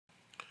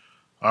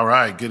All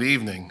right, good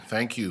evening.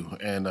 Thank you.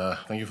 And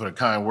thank you for the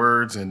kind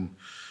words. And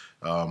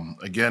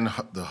again,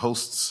 the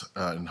hosts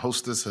and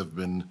hostess have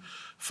been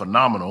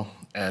phenomenal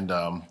and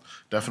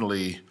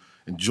definitely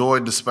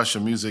enjoyed the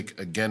special music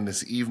again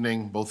this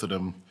evening. Both of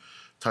them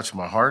touched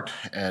my heart,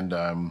 and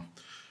I'm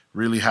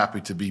really happy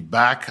to be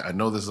back. I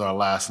know this is our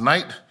last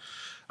night,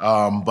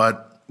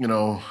 but you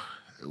know,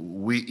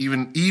 we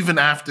even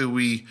after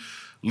we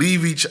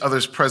leave each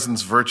other's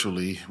presence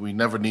virtually, we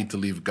never need to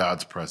leave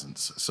God's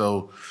presence.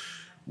 So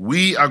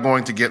we are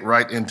going to get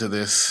right into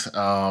this.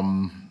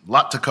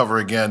 Lot to cover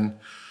again,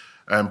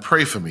 and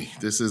pray for me.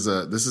 There's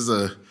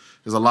a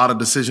lot of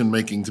decision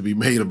making to be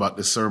made about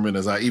this sermon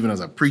as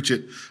I preach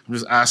it. I'm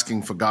just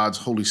asking for God's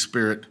Holy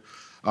Spirit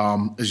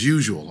as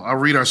usual. I'll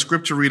read our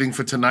scripture reading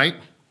for tonight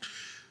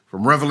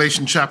from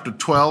Revelation chapter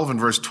 12 and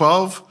verse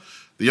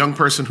 12. The young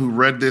person who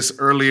read this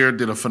earlier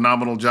did a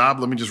phenomenal job.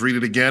 Let me just read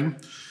it again.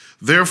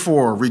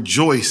 Therefore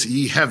rejoice,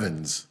 ye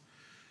heavens,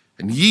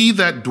 and ye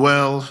that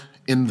dwell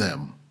in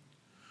them.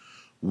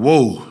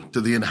 Woe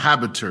to the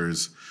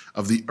inhabitants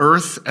of the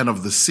earth and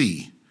of the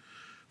sea,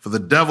 for the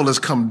devil has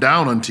come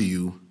down unto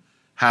you,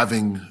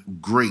 having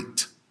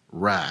great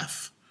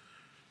wrath,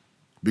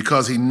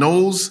 because he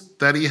knows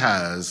that he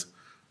has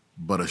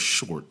but a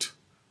short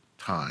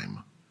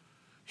time.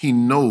 He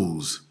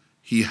knows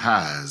he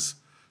has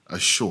a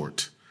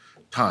short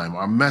time.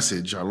 Our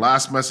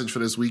last message for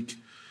this week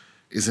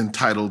is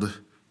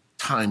entitled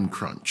Time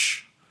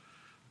Crunch.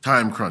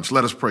 Time Crunch.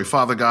 Let us pray.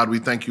 Father God, we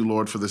thank you,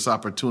 Lord, for this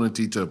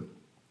opportunity to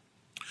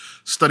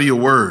study your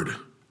word.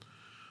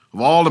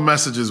 Of all the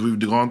messages we've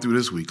gone through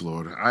this week,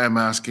 Lord, I am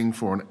asking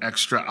for an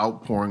extra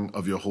outpouring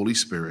of your Holy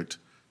Spirit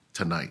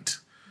tonight.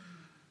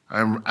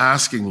 I'm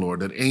asking, Lord,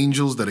 that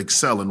angels that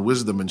excel in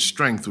wisdom and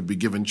strength would be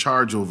given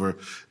charge over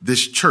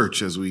this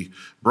church as we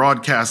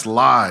broadcast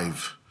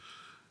live.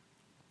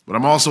 But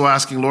I'm also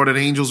asking, Lord, that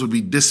angels would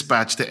be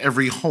dispatched to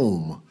every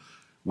home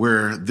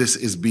where this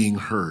is being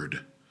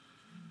heard.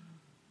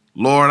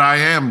 Lord, I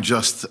am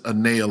just a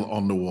nail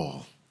on the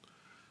wall,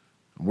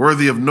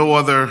 worthy of no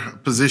other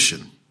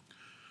position.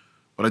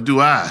 But I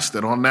do ask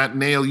that on that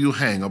nail you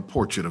hang a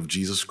portrait of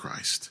Jesus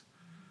Christ.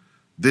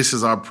 This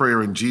is our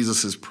prayer in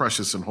Jesus'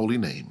 precious and holy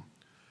name.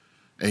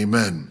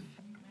 Amen.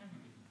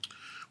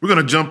 We're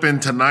going to jump in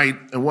tonight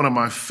in one of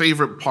my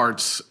favorite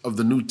parts of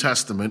the New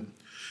Testament,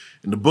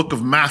 in the book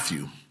of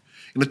Matthew.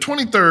 In the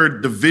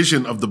 23rd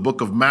division of the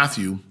book of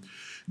Matthew,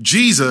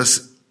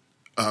 Jesus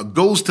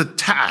goes to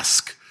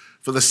task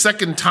for the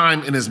second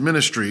time in his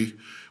ministry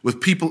with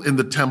people in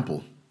the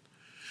temple.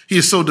 He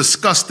is so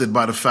disgusted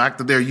by the fact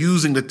that they're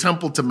using the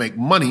temple to make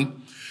money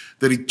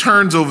that he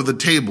turns over the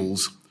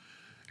tables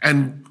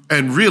and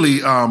really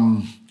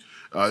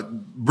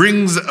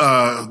brings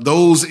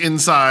those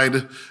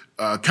inside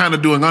kind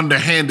of doing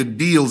underhanded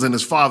deals in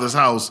his father's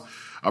house,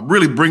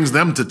 really brings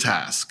them to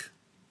task.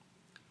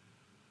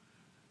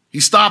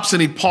 He stops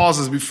and he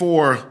pauses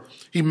before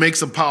he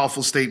makes a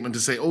powerful statement to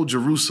say, "Oh,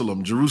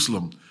 Jerusalem,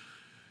 Jerusalem."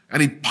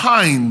 And he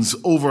pines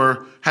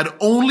over, had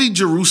only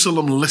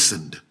Jerusalem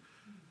listened,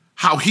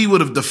 how he would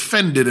have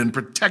defended and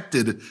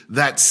protected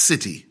that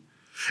city.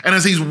 And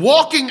as he's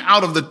walking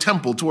out of the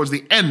temple towards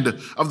the end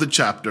of the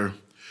chapter,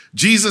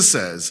 Jesus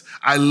says,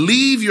 "I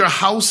leave your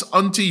house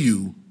unto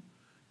you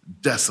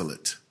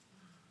desolate."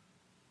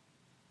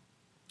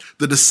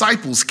 The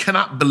disciples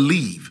cannot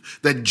believe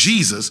that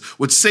Jesus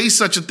would say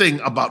such a thing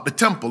about the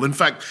temple. In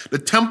fact, the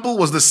temple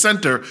was the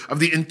center of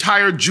the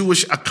entire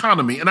Jewish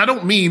economy. And I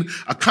don't mean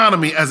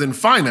economy as in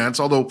finance,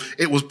 although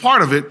it was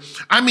part of it.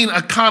 I mean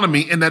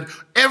economy in that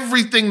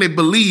everything they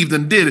believed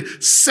and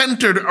did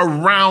centered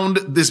around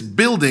this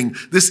building,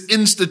 this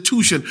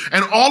institution,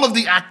 and all of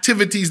the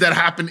activities that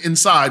happened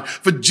inside.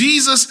 For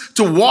Jesus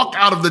to walk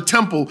out of the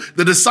temple,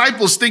 the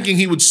disciples thinking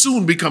he would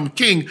soon become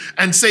king,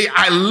 and say,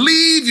 "I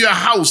leave your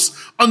house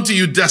unto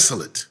you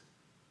desolate,"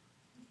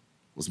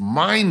 was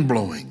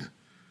mind-blowing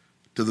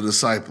to the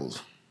disciples.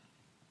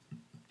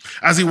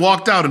 As he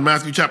walked out in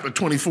Matthew chapter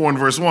 24 and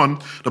verse 1,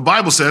 the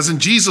Bible says, "And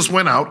Jesus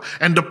went out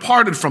and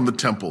departed from the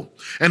temple,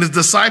 and his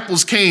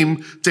disciples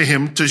came to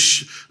him to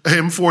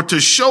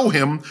show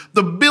him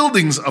the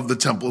buildings of the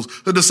temples."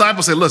 The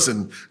disciples said,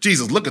 "Listen,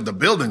 Jesus, look at the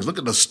buildings, look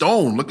at the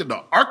stone, look at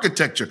the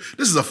architecture.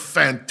 This is a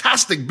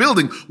fantastic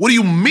building. What do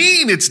you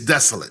mean it's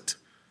desolate?"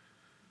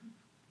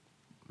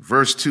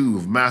 Verse 2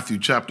 of Matthew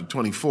chapter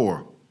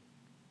 24.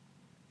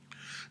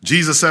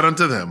 Jesus said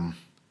unto them,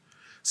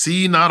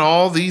 "See ye not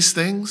all these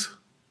things?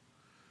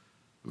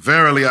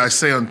 Verily I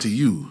say unto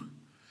you,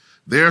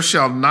 there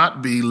shall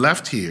not be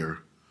left here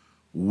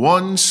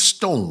one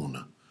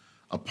stone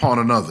upon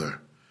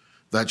another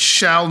that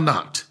shall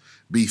not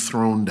be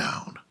thrown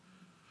down."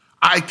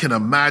 I can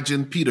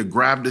imagine Peter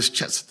grabbed his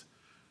chest.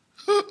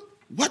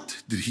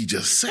 What did he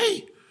just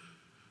say?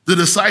 The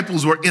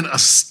disciples were in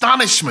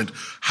astonishment.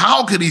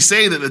 How could he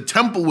say that the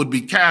temple would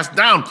be cast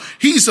down?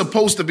 He's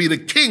supposed to be the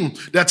king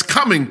that's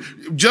coming.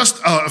 Just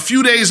a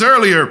few days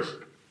earlier,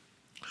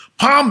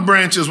 palm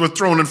branches were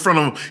thrown in front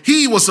of him.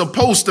 He was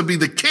supposed to be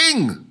the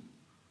king.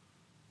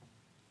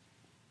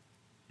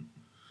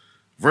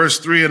 Verse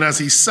 3, and as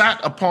he sat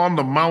upon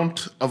the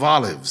Mount of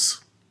Olives,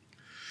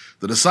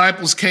 the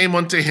disciples came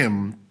unto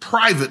him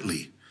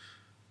privately,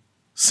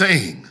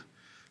 saying,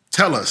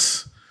 tell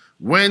us,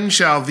 when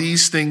shall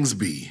these things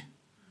be?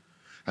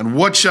 And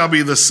what shall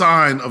be the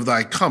sign of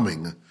thy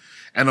coming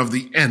and of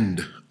the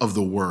end of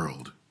the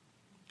world?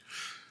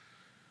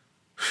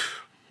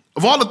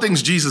 Of all the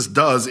things Jesus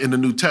does in the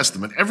New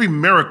Testament, every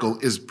miracle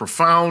is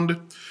profound.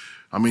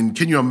 I mean,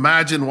 can you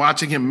imagine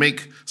watching him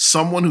make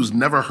someone who's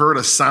never heard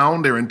a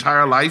sound their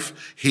entire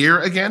life hear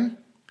again?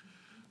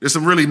 There's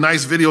some really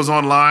nice videos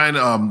online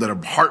that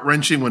are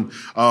heart-wrenching when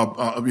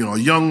a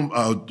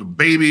young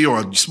baby or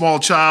a small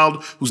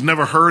child who's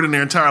never heard in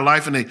their entire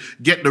life, and they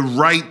get the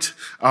right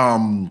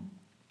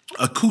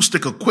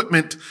acoustic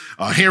equipment,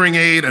 hearing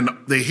aid, and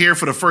they hear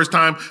for the first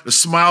time the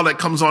smile that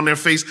comes on their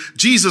face.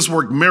 Jesus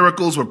worked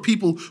miracles where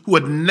people who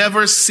had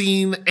never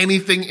seen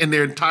anything in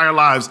their entire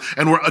lives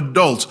and were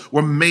adults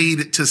were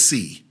made to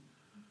see.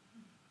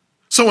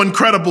 So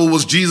incredible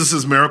was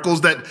Jesus'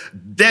 miracles that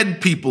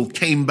dead people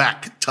came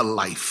back to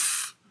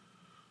life.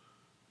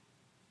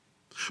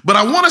 But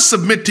I want to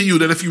submit to you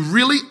that if you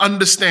really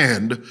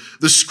understand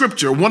the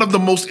scripture, one of the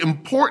most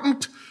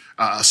important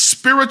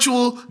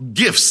spiritual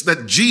gifts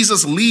that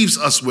Jesus leaves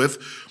us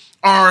with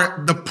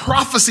are the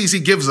prophecies he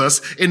gives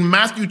us in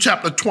Matthew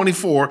chapter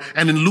 24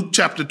 and in Luke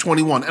chapter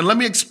 21. And let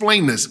me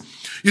explain this.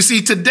 You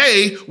see,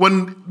 today,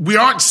 when we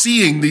aren't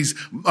seeing these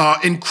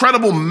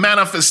incredible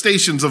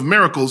manifestations of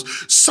miracles,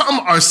 some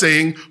are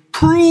saying,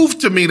 prove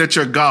to me that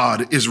your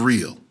God is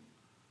real.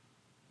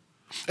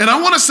 And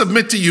I want to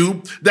submit to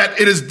you that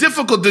it is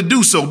difficult to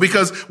do so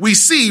because we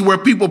see where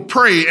people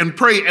pray and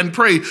pray and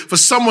pray for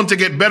someone to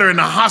get better in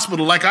the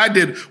hospital, like I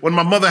did when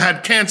my mother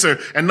had cancer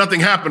and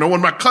nothing happened, or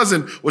when my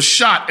cousin was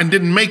shot and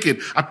didn't make it.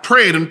 I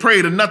prayed and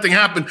prayed and nothing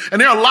happened.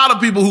 And there are a lot of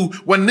people who,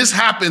 when this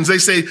happens, they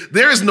say,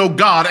 there is no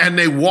God, and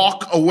they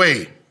walk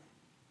away.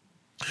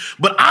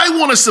 But I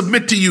want to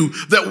submit to you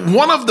that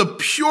one of the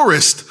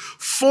purest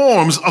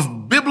forms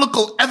of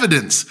biblical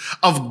evidence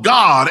of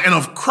God and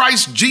of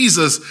Christ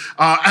Jesus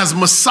as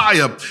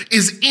Messiah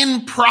is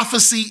in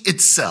prophecy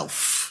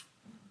itself.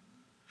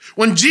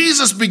 When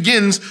Jesus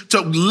begins to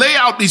lay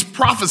out these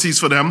prophecies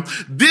for them,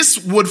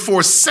 this would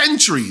for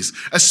centuries,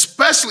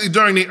 especially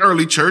during the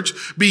early church,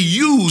 be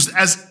used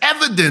as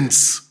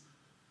evidence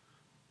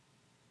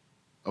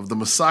of the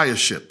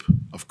messiahship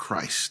of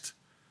Christ.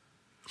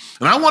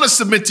 And I want to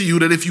submit to you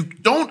that if you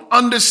don't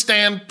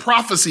understand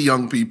prophecy,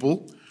 young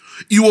people,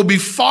 you will be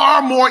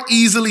far more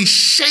easily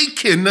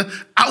shaken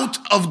out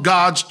of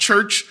God's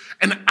church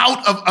and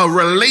out of a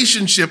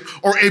relationship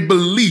or a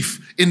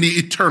belief in the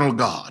eternal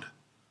God.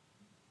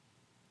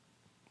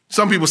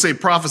 Some people say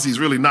prophecy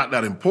is really not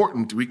that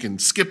important. We can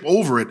skip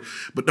over it.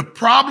 But the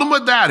problem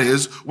with that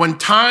is when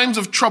times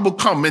of trouble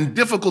come and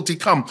difficulty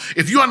come,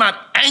 if you are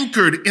not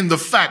anchored in the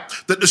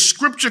fact that the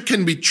scripture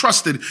can be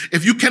trusted,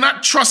 if you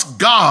cannot trust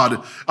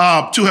God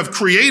to have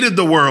created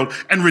the world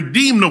and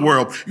redeemed the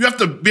world, you have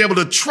to be able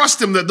to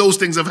trust him that those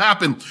things have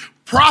happened.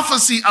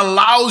 Prophecy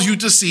allows you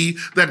to see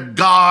that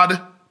God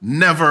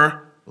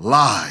never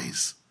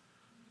lies.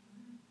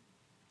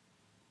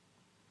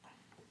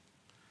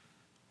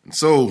 And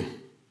so,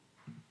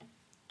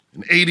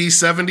 in AD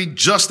 70,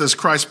 just as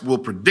Christ will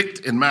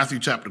predict in Matthew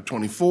chapter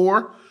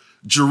 24,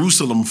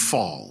 Jerusalem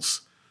falls.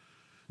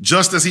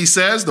 Just as he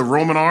says, the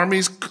Roman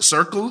armies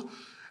circle,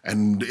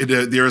 and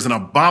there is an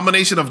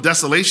abomination of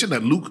desolation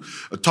that Luke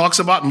talks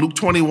about in Luke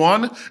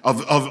 21.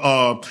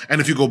 And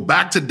if you go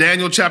back to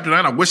Daniel chapter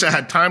 9, I wish I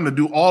had time to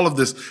do all of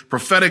this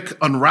prophetic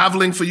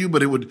unraveling for you,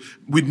 but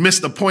we'd miss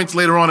the points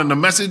later on in the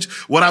message.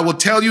 What I will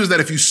tell you is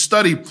that if you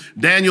study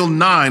Daniel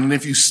 9, and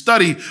if you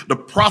study the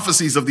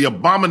prophecies of the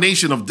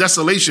abomination of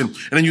desolation,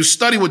 and then you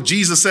study what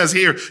Jesus says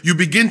here, you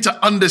begin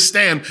to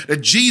understand that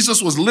Jesus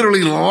was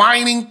literally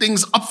lining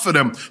things up for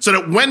them so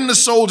that when the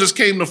soldiers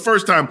came the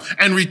first time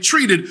and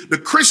retreated,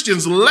 the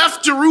Christians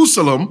left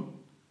Jerusalem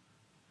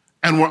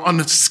and were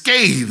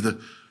unscathed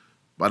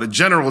by the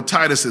General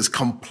Titus's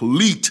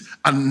complete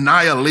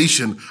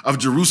annihilation of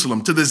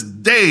Jerusalem. To this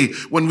day,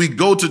 when we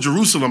go to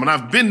Jerusalem, and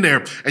I've been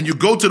there, and you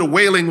go to the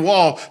Wailing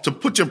Wall to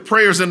put your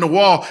prayers in the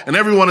wall, and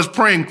everyone is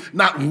praying,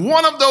 not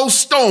one of those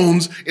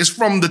stones is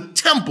from the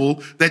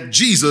temple that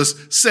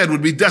Jesus said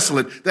would be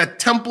desolate. That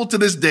temple to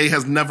this day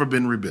has never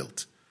been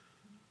rebuilt.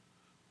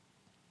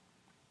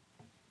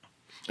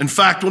 In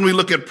fact, when we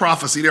look at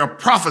prophecy, there are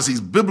prophecies,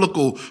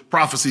 biblical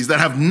prophecies that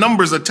have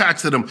numbers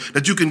attached to them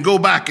that you can go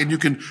back and you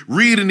can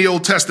read in the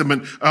Old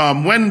Testament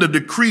when the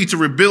decree to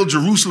rebuild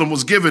Jerusalem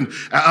was given.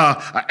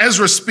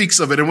 Ezra speaks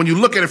of it. And when you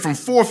look at it from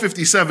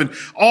 457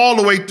 all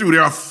the way through,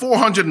 there are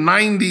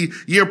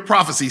 490-year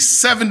prophecies.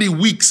 70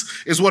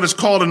 weeks is what is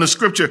called in the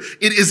scripture.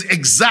 It is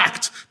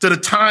exact to the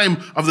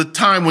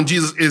time when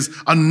Jesus is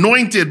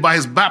anointed by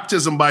his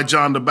baptism by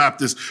John the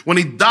Baptist. When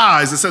he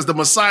dies, it says the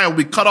Messiah will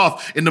be cut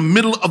off in the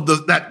middle of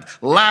that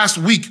last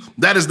week.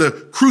 That is the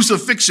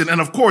crucifixion.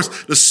 And of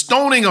course, the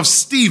stoning of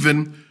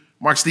Stephen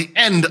marks the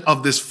end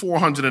of this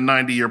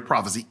 490-year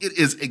prophecy. It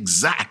is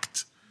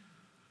exact.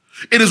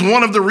 It is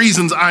one of the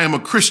reasons I am a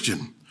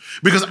Christian.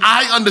 because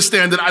I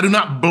understand that I do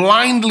not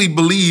blindly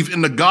believe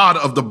in the God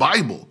of the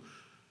Bible.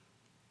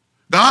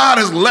 God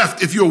has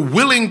left, if you're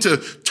willing to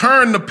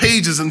turn the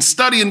pages and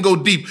study and go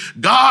deep,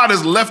 God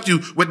has left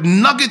you with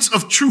nuggets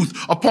of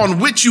truth upon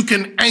which you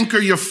can anchor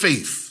your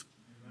faith.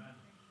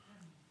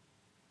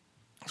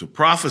 So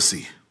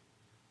prophecy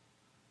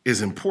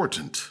is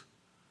important.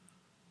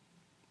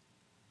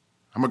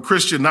 I'm a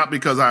Christian not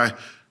because I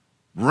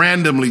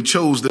randomly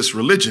chose this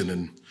religion,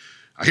 and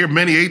I hear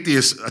many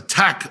atheists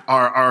attack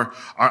our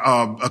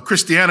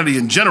Christianity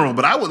in general,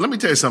 but let me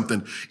tell you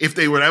something. If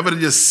they were ever to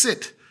just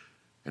sit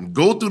and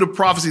go through the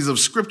prophecies of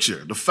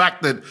Scripture, the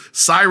fact that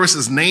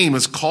Cyrus's name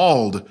is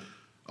called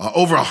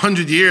over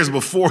 100 years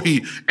before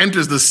he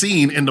enters the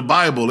scene in the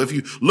Bible. If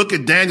you look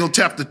at Daniel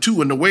chapter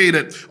 2 and the way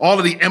that all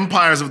of the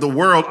empires of the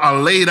world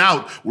are laid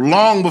out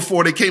long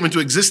before they came into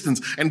existence,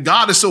 and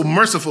God is so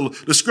merciful,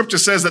 the scripture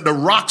says that the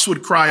rocks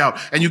would cry out,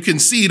 and you can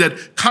see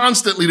that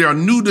constantly there are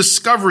new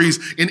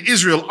discoveries in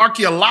Israel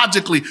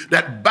archaeologically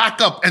that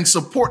back up and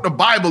support the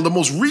Bible, the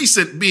most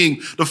recent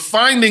being the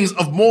findings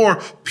of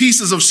more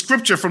pieces of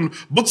scripture from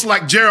books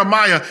like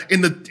Jeremiah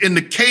in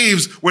the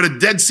caves where the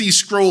Dead Sea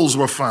Scrolls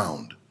were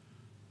found.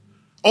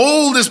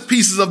 Oldest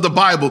pieces of the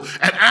Bible.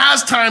 And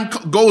as time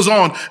goes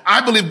on,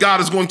 I believe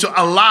God is going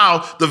to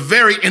allow the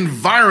very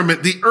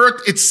environment, the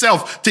earth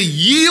itself, to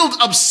yield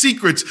up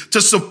secrets to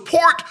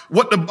support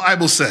what the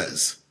Bible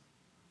says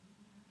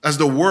as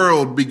the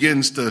world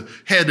begins to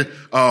head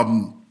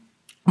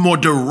more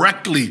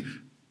directly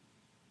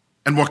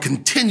and more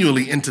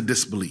continually into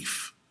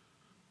disbelief.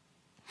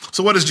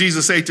 So what does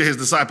Jesus say to his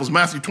disciples?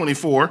 Matthew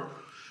 24,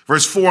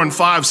 verse 4 and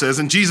 5 says,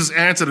 "And Jesus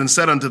answered and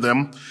said unto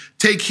them,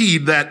 Take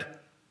heed that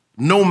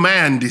no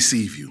man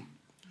deceive you.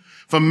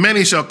 For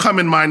many shall come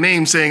in my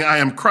name, saying, I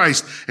am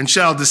Christ, and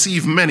shall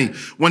deceive many."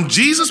 When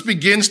Jesus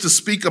begins to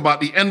speak about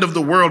the end of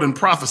the world in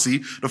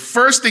prophecy, the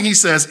first thing he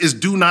says is,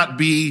 do not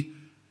be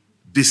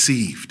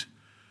deceived.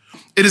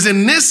 It is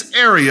in this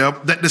area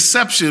that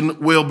deception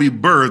will be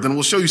birthed, and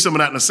we'll show you some of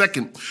that in a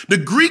second. The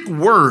Greek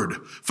word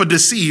for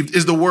deceived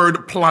is the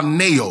word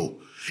planeo.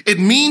 It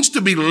means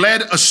to be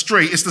led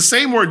astray. It's the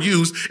same word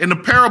used in the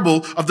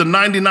parable of the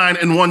 99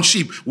 and one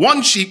sheep.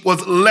 One sheep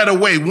was led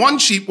away. One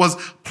sheep was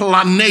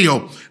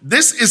planeo.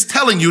 This is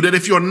telling you that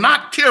if you're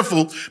not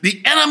careful,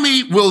 the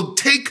enemy will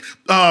take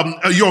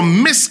your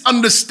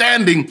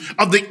misunderstanding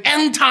of the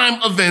end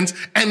time events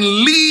and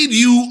lead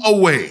you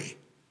away.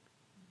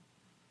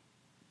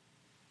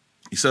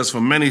 He says,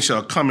 "For many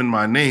shall come in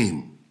my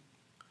name,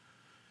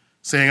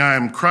 saying, I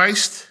am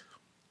Christ,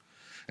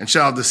 and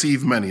shall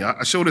deceive many."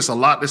 I show this a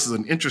lot. This is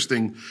an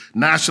interesting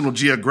National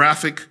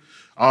Geographic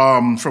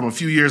from a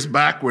few years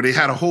back where they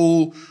had a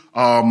whole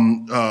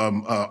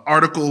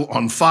article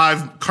on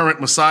 5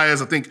 current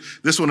messiahs. I think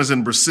this one is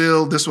in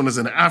Brazil. This one is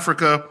in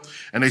Africa.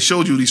 And they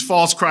showed you these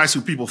false Christs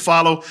who people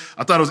follow.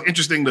 I thought it was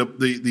interesting.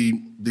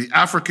 The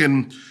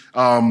African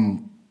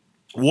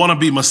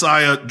wannabe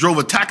messiah drove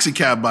a taxi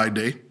cab by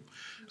day.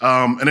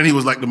 And then he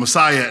was like the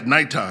messiah at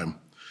nighttime.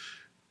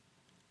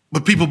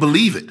 But people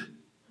believe it.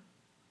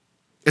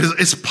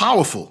 It's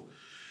powerful.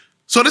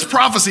 So this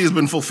prophecy has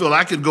been fulfilled.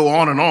 I could go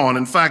on and on.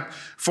 In fact,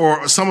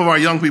 for some of our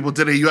young people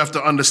today, you have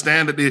to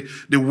understand that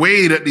the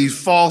way that these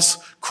false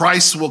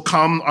Christs will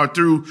come are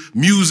through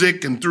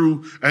music and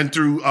through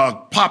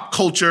pop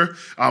culture.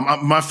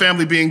 My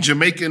family being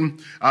Jamaican,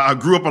 I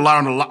grew up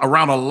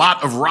around a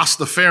lot of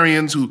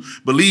Rastafarians who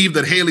believed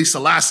that Haile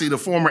Selassie, the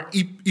former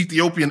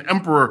Ethiopian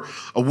emperor,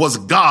 was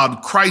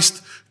God.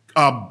 Christ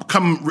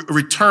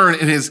return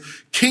in his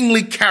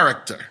kingly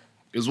character,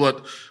 is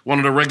what one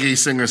of the reggae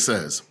singers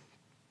says.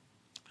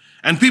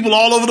 And people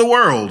all over the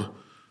world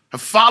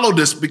have followed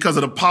this because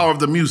of the power of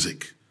the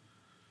music.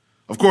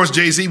 Of course,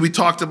 Jay-Z, we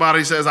talked about it.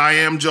 He says, "I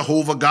am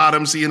Jehovah God,"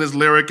 MC in his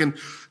lyric. And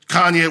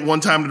Kanye at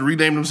one time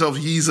renamed himself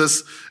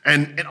Jesus.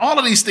 And all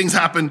of these things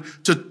happen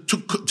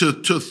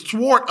to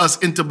thwart us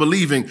into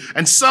believing.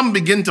 And some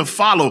begin to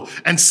follow,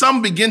 and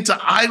some begin to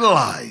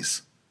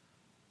idolize.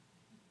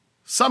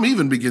 Some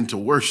even begin to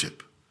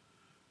worship.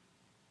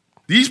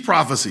 These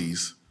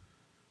prophecies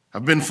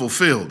have been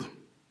fulfilled.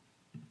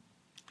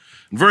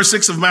 Verse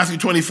 6 of Matthew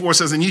 24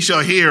 says, "And ye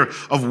shall hear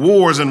of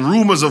wars and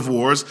rumors of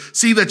wars.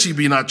 See that ye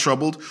be not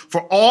troubled,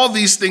 for all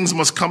these things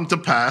must come to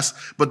pass,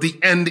 but the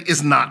end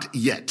is not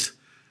yet."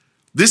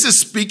 This is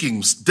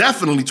speaking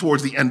definitely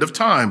towards the end of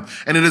time.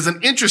 And it is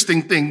an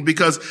interesting thing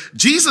because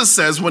Jesus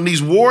says when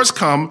these wars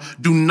come,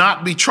 do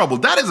not be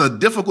troubled. That is a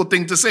difficult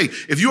thing to say.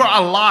 If you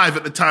are alive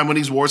at the time when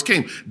these wars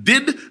came,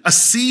 did a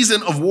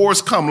season of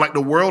wars come like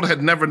the world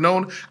had never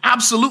known?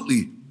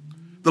 Absolutely.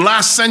 The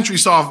last century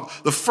saw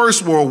the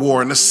First World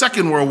War and the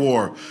Second World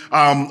War.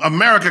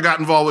 America got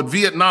involved with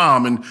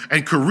Vietnam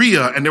and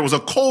Korea, and there was a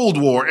Cold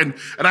War. And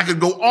I could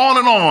go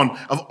on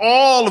of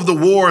all of the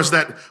wars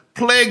that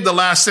plagued the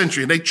last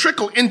century. And they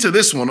trickle into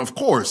this one, of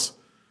course.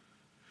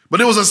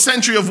 But it was a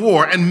century of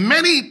war, and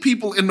many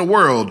people in the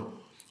world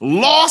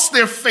lost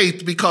their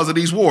faith because of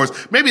these wars.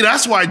 Maybe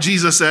that's why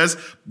Jesus says,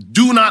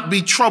 do not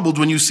be troubled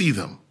when you see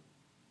them.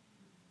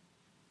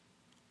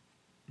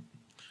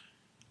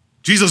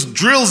 Jesus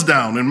drills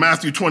down in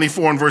Matthew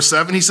 24 and verse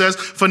 7. He says,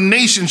 for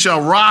nation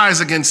shall rise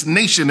against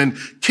nation and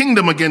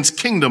kingdom against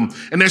kingdom,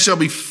 and there shall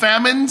be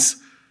famines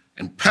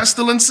and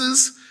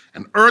pestilences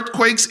and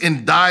earthquakes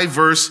in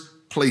diverse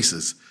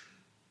places.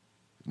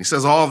 And he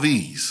says all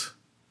these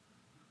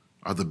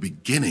are the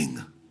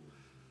beginning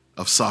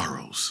of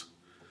sorrows.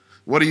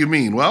 What do you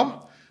mean?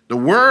 Well, the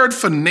word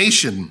for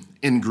nation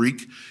in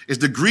Greek is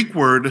the Greek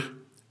word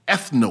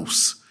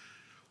ethnos.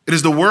 It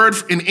is the word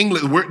in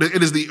English,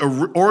 it is the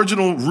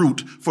original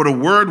root for the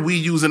word we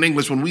use in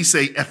English when we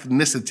say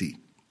ethnicity.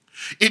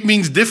 It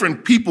means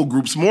different people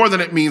groups more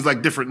than it means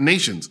like different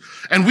nations.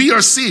 And we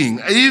are seeing,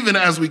 even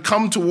as we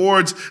come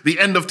towards the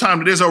end of time,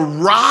 that there's a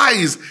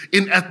rise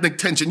in ethnic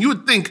tension. You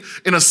would think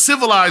in a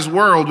civilized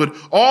world with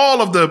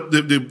all of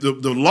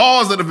the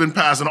laws that have been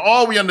passed and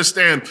all we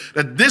understand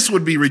that this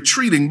would be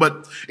retreating,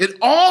 but it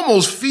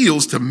almost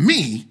feels to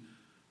me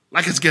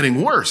like it's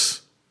getting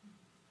worse.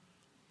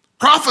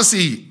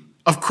 Prophecy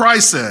of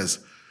Christ says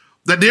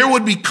that there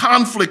would be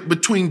conflict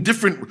between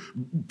different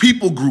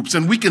people groups,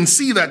 and we can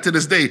see that to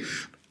this day.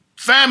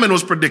 Famine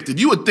was predicted.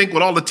 You would think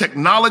with all the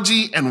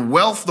technology and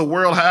wealth the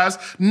world has,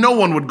 no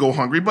one would go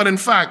hungry. But in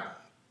fact,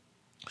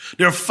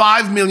 there are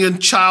 5 million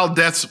child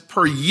deaths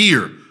per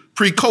year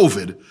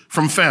pre-COVID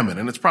from famine,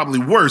 and it's probably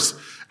worse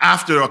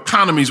after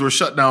economies were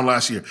shut down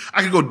last year.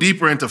 I could go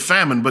deeper into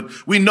famine,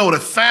 but we know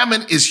that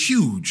famine is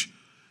huge.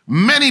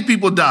 Many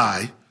people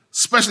die,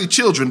 especially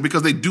children,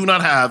 because they do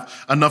not have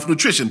enough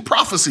nutrition.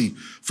 Prophecy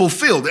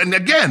fulfilled. And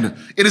again,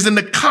 it is in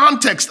the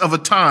context of a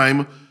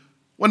time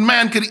when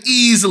man could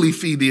easily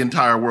feed the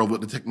entire world with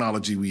the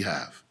technology we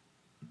have.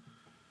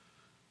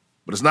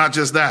 But it's not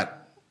just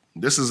that.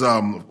 This is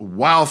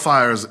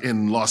wildfires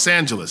in Los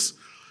Angeles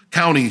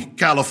County,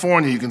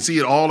 California. You can see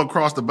it all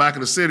across the back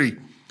of the city.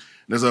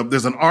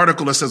 There's an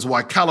article that says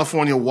why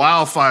California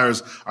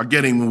wildfires are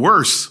getting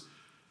worse.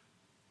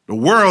 The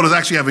world is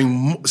actually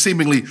having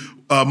seemingly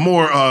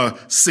more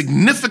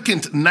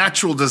significant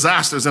natural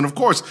disasters. And of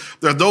course,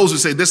 there are those who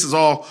say this is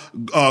all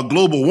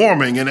global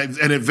warming, and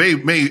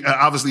it may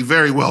obviously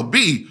very well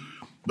be,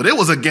 but it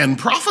was again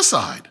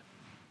prophesied.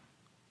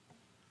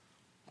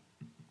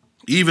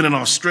 Even in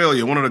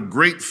Australia, one of the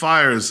great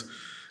fires,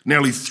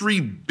 nearly 3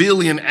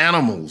 billion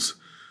animals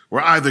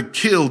were either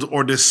killed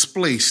or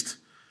displaced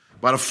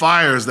by the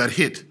fires that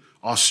hit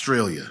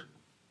Australia.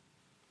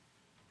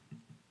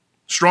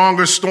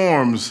 Stronger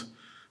storms.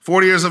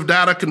 40 years of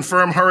data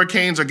confirm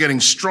hurricanes are getting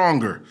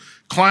stronger.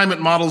 Climate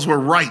models were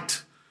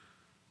right.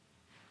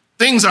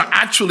 Things are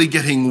actually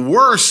getting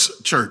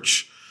worse,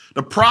 church.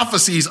 The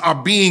prophecies are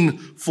being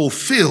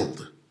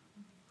fulfilled.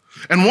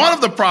 And one of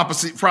the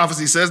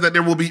prophecies says that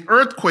there will be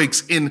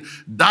earthquakes in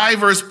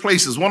diverse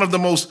places. One of the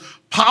most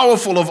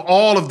powerful of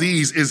all of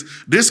these is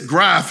this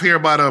graph here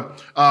by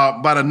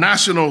the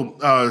National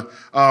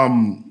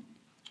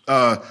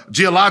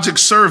Geologic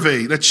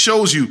Survey that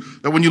shows you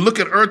that when you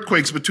look at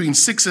earthquakes between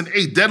 6 and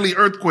 8, deadly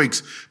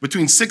earthquakes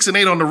between 6 and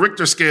 8 on the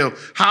Richter scale,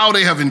 how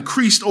they have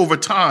increased over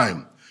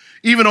time.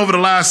 Even over the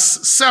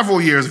last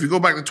several years, if you go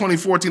back to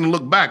 2014 and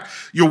look back,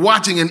 you're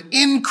watching an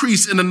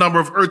increase in the number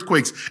of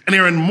earthquakes. And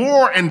they're in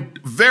more and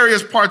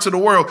various parts of the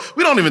world.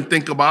 We don't even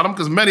think about them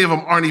because many of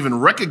them aren't even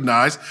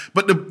recognized.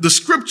 But the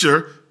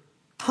scripture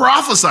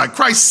prophesied,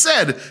 Christ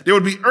said there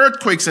would be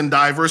earthquakes in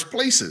diverse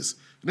places.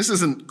 This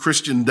isn't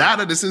Christian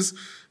data. This is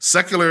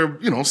secular,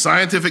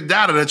 scientific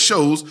data that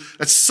shows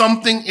that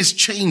something is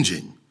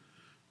changing.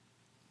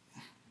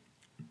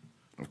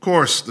 Of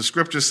course, the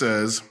scripture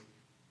says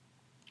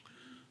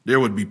there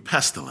would be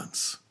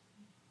pestilence.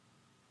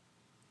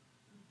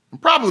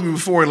 And probably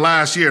before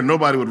last year,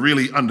 nobody would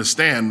really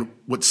understand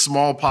what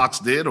smallpox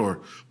did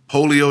or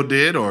polio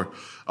did, or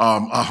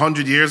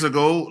 100 years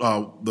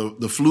ago,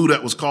 the flu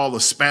that was called the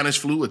Spanish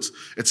flu.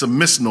 It's a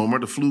misnomer.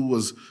 The flu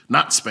was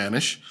not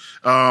Spanish.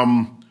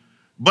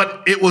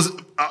 But it was,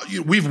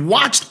 we've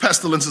watched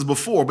pestilences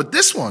before, but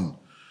this one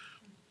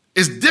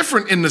is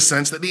different in the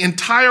sense that the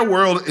entire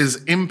world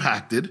is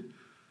impacted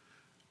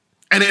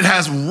and it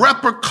has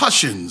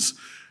repercussions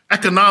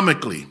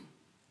economically.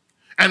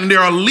 And there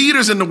are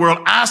leaders in the world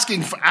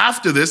asking for,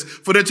 after this,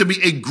 for there to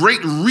be a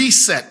great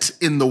reset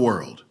in the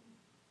world.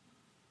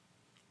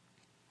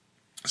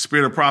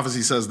 Spirit of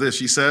Prophecy says this.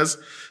 She says,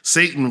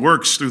 Satan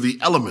works through the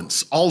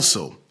elements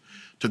also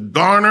to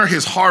garner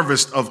his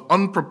harvest of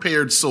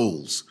unprepared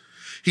souls.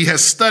 He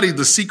has studied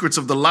the secrets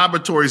of the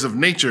laboratories of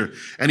nature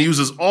and he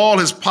uses all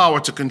his power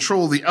to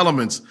control the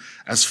elements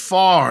as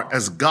far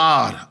as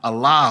God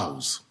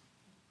allows.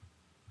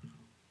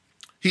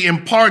 He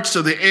imparts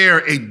to the air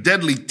a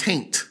deadly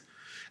taint,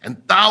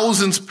 and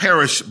thousands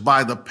perish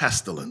by the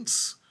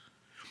pestilence.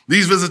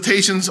 These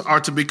visitations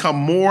are to become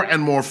more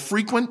and more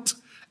frequent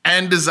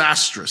and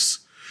disastrous.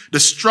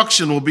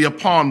 Destruction will be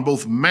upon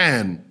both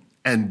man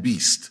and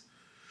beast.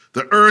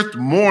 The earth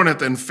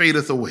mourneth and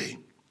fadeth away.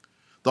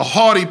 The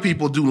haughty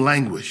people do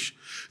languish.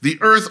 The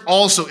earth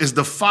also is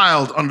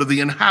defiled under the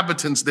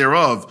inhabitants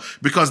thereof,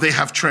 because they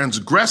have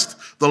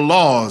transgressed the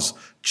laws,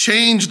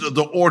 changed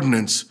the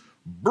ordinance,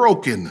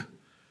 broken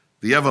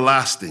the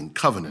everlasting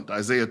covenant.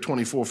 Isaiah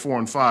 24, 4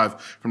 and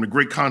 5 from the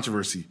Great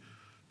Controversy,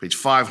 page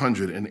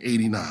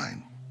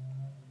 589.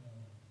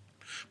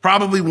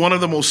 Probably one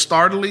of the most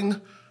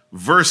startling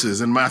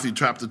verses in Matthew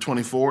chapter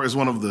 24 is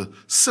one of the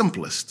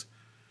simplest.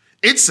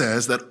 It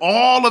says that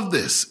all of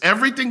this,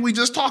 everything we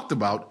just talked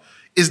about,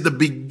 is the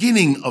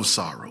beginning of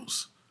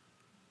sorrows.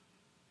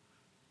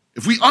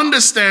 If we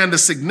understand the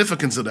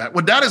significance of that,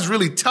 what that is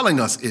really telling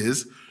us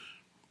is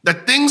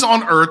that things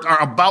on earth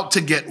are about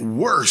to get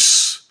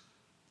worse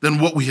than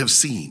what we have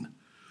seen.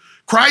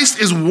 Christ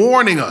is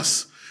warning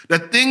us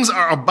that things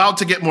are about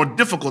to get more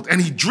difficult,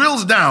 and he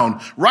drills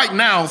down. Right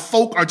now,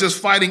 folk are just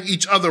fighting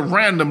each other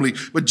randomly,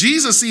 but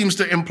Jesus seems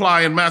to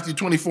imply in Matthew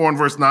 24 and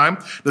verse 9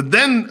 that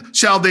then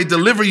shall they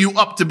deliver you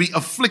up to be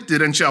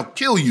afflicted and shall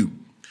kill you,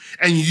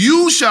 and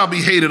you shall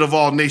be hated of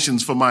all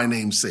nations for my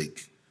name's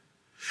sake.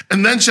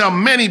 And then shall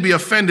many be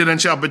offended and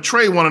shall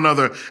betray one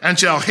another and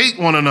shall hate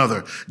one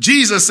another.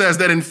 Jesus says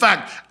that, in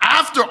fact,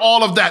 after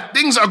all of that,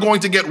 things are going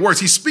to get worse.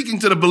 He's speaking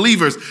to the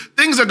believers.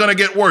 Things are going to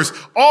get worse.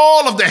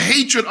 All of the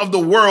hatred of the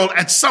world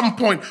at some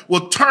point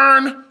will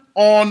turn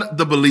on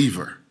the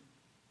believer.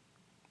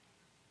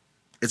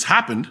 It's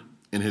happened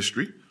in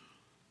history.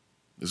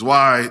 It's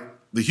why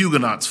the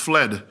Huguenots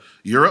fled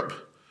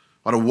Europe.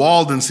 Or the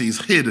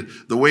Waldenses hid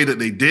the way that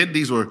they did.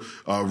 These were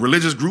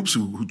religious groups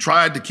who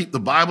tried to keep the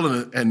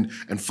Bible and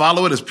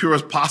follow it as pure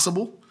as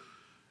possible.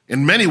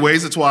 In many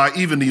ways, that's why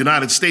even the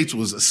United States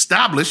was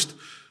established,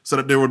 so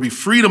that there would be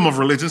freedom of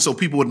religion, so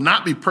people would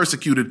not be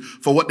persecuted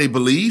for what they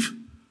believe.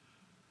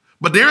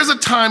 But there is a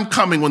time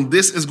coming when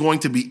this is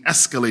going to be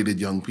escalated,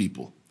 young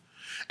people.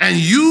 And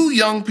you,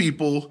 young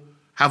people,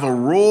 have a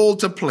role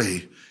to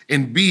play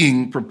in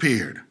being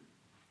prepared.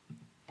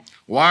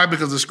 Why?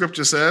 Because the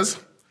scripture says,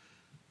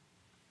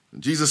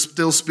 Jesus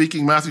still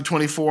speaking, Matthew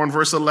 24 and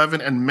verse 11,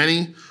 and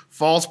many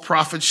false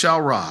prophets shall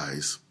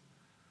rise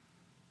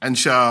and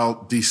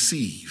shall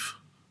deceive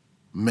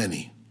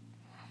many.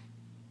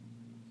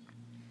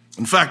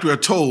 In fact, we are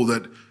told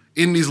that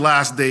in these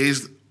last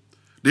days,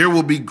 there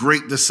will be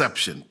great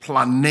deception,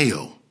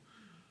 planeo.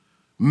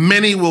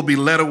 Many will be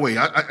led away.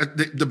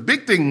 The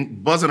big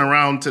thing buzzing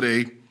around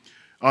today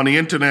on the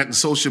internet and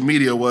social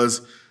media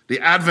was the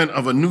advent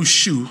of a new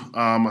shoe.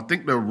 I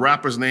think the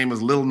rapper's name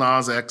is Lil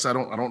Nas X. I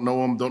don't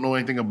know him, don't know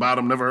anything about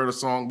him, never heard a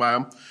song by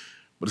him.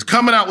 But it's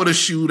coming out with a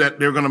shoe that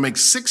they're going to make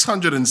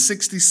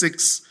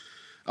 666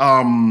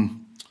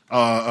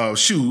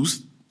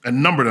 shoes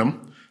and number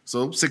them.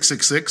 So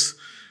 666.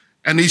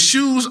 And these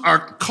shoes are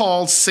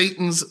called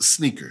Satan's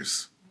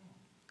sneakers.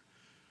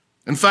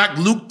 In fact,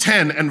 Luke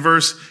 10 and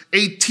verse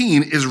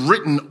 18 is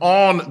written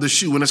on the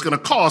shoe, and it's going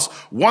to cost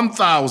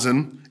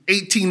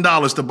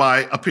 $1,018 to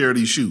buy a pair of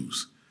these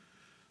shoes.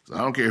 I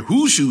don't care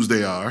whose shoes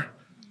they are.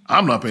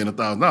 I'm not paying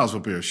 $1,000 for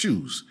a pair of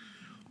shoes.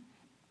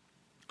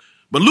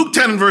 But Luke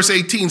 10 and verse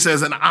 18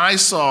 says, and I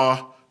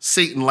saw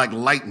Satan like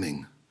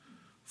lightning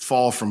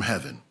fall from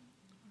heaven.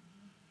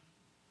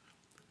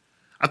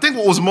 I think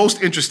what was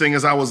most interesting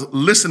as I was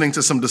listening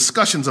to some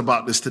discussions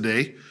about this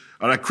today,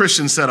 or that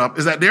Christians set up,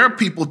 is that there are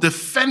people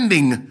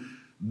defending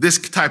this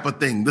type of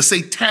thing, the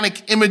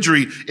satanic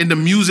imagery in the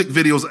music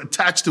videos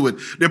attached to it.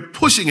 They're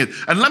pushing it.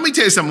 And let me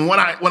tell you something. When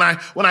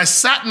I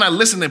sat and I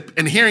listened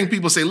and hearing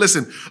people say,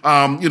 listen,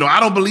 I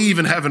don't believe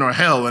in heaven or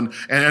hell and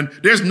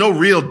there's no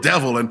real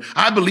devil and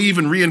I believe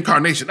in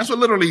reincarnation. That's what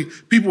literally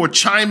people were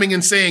chiming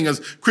and saying as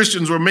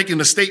Christians were making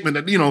the statement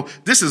that,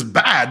 this is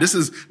bad. This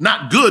is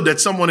not good that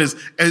someone is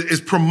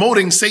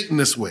promoting Satan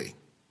this way.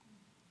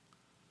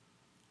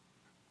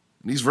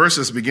 And these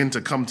verses begin to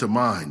come to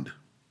mind.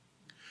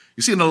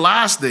 You see, in the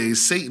last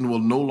days, Satan will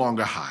no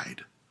longer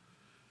hide.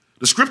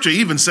 The scripture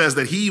even says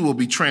that he will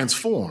be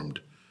transformed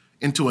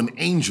into an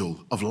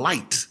angel of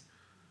light.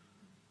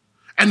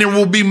 And there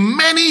will be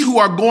many who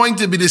are going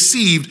to be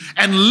deceived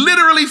and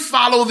literally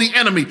follow the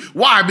enemy.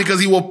 Why?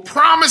 Because he will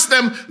promise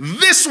them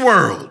this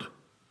world.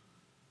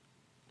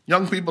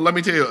 Young people, let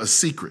me tell you a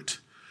secret.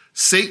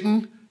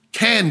 Satan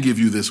can give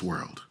you this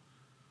world.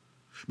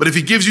 But if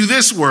he gives you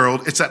this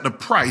world, it's at the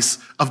price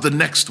of the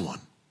next one.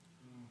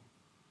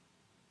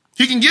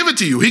 He can give it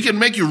to you. He can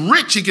make you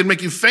rich. He can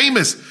make you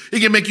famous. He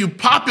can make you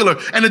popular.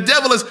 And the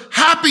devil is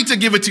happy to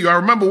give it to you. I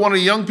remember one of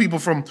the young people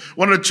from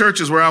one of the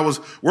churches where I was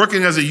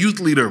working as a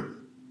youth leader.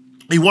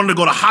 He wanted to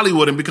go to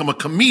Hollywood and become a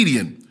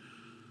comedian.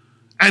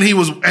 And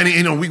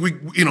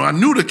I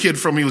knew the kid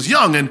from he was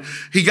young, and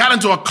he got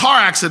into a car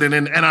accident,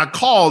 and I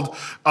called,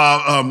 after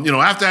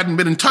I hadn't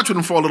been in touch with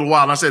him for a little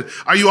while, and I said,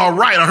 "Are you all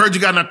right? I heard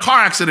you got in a car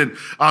accident."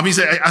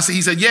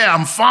 He said, "Yeah,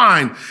 I'm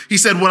fine." He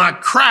said, "When I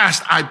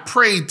crashed, I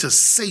prayed to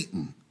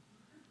Satan."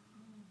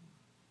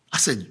 I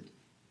said,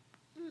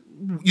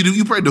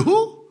 "You prayed to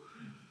who?"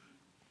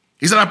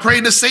 He said, "I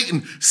prayed to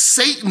Satan.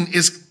 Satan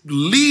is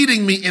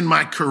leading me in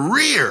my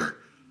career.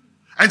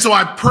 And so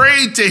I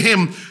prayed to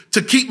him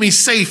to keep me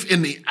safe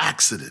in the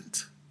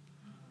accident."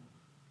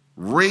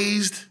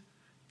 Raised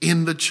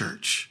in the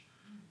church.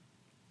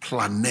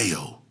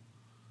 Planeo.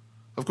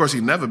 Of course, he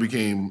never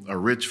became a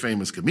rich,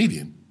 famous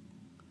comedian.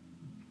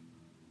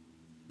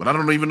 But I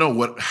don't even know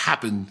what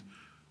happened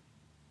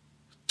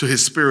to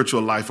his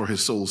spiritual life or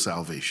his soul's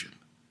salvation.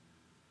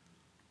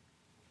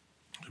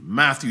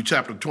 Matthew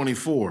chapter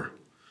 24,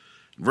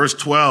 verse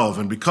 12,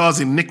 and because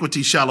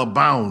iniquity shall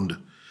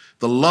abound,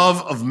 the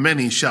love of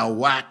many shall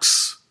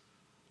wax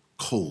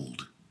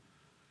cold.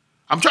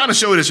 I'm trying to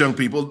show you this, young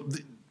people.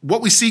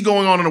 What we see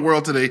going on in the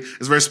world today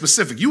is very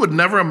specific. You would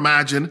never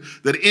imagine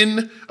that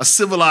in a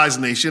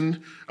civilized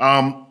nation,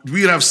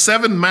 we'd have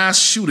 7 mass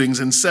shootings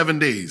in 7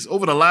 days.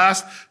 Over the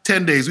last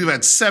 10 days, we've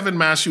had 7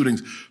 mass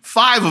shootings.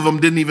 5 of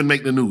them didn't even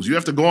make the news. You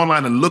have to go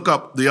online and look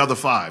up the other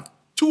 5.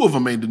 2 of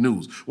them made the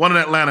news, one in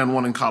Atlanta and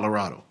one in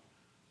Colorado.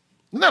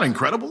 Isn't that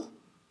incredible?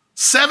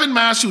 7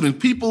 mass shootings,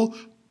 people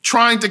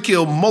trying to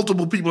kill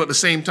multiple people at the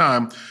same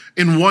time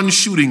in one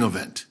shooting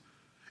event.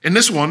 In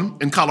this one,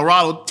 in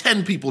Colorado,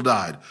 10 people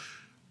died.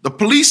 The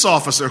police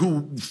officer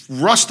who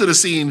rushed to the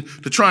scene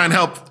to try and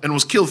help and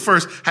was killed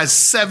first has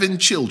 7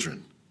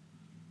 children.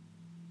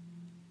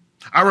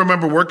 I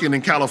remember working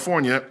in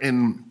California,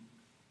 in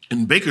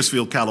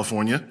Bakersfield,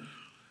 California,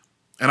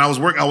 and I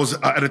was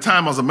at the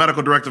time I was a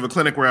medical director of a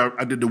clinic where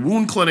I did the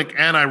wound clinic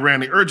and I ran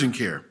the urgent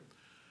care.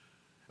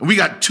 And we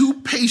got 2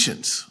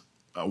 patients,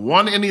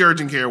 one in the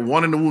urgent care,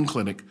 one in the wound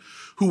clinic,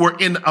 who were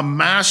in a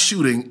mass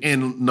shooting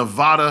in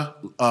Nevada,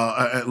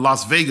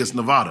 Las Vegas,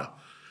 Nevada.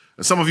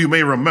 And some of you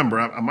may remember,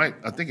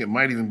 I think it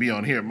might even be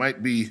on here. It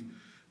might be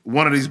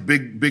one of these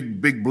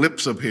big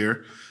blips up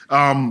here.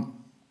 And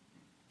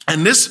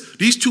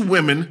these 2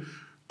 women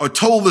are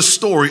told the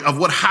story of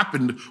what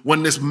happened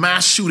when this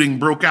mass shooting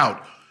broke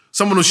out.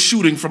 Someone was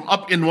shooting from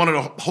up in one of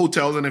the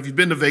hotels, and if you've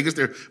been to Vegas,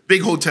 they're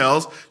big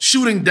hotels,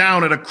 shooting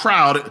down at a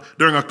crowd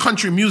during a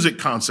country music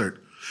concert.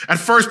 At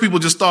first, people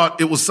just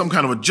thought it was some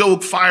kind of a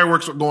joke,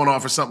 fireworks were going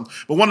off or something.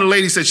 But one of the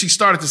ladies said she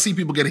started to see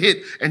people get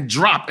hit and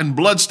drop and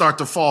blood start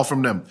to fall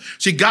from them.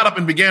 She got up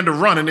and began to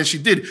run, and then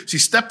she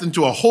stepped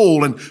into a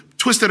hole and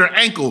twisted her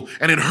ankle,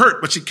 and it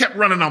hurt, but she kept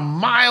running a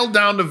mile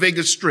down the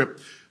Vegas Strip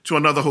to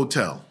another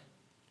hotel.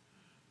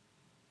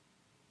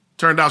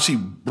 Turned out she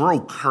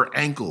broke her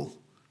ankle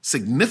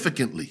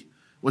significantly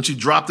when she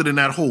dropped it in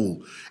that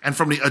hole. And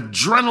from the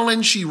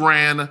adrenaline, she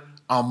ran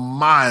a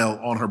mile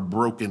on her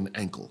broken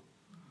ankle.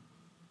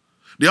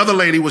 The other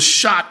lady was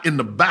shot in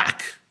the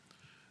back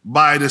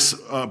by this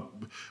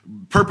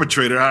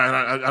perpetrator.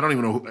 I don't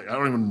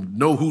even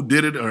know who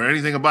did it or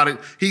anything about it.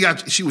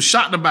 She was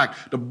shot in the back.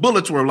 The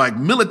bullets were like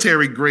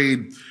military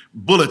grade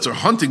bullets or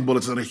hunting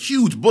bullets, and a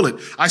huge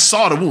bullet. I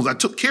saw the wounds. I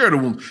took care of the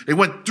wounds. They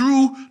went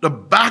through the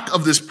back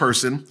of this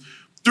person,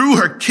 through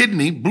her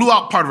kidney, blew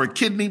out part of her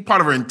kidney,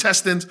 part of her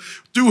intestines,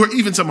 through her,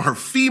 even some of her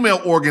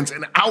female organs,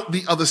 and out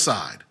the other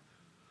side.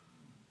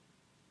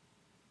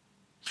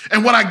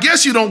 And what I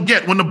guess you don't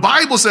get, when the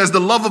Bible says the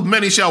love of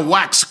many shall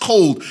wax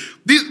cold,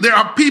 there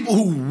are people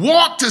who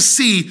want to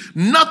see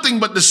nothing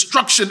but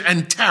destruction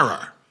and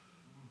terror.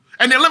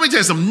 And then let me tell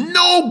you something,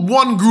 no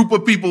one group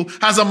of people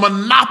has a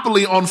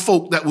monopoly on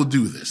folk that will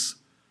do this,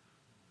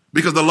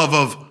 because the love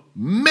of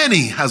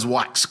many has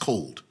waxed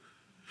cold.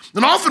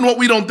 And often what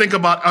we don't think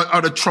about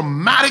are the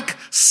traumatic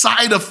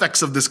side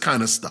effects of this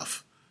kind of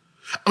stuff.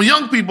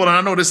 Young people, and I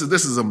know this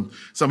is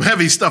some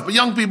heavy stuff, but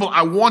young people,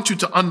 I want you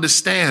to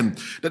understand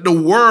that the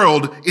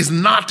world is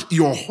not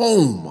your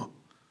home.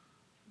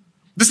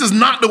 This is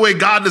not the way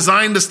God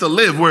designed us to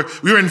live, where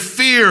we're in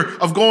fear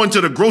of going to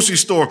the grocery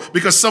store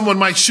because someone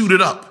might shoot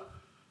it up.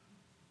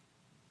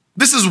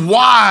 This is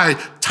why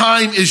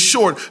time is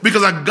short,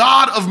 because a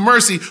God of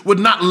mercy would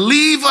not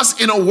leave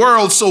us in a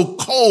world so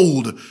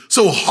cold,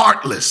 so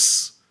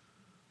heartless.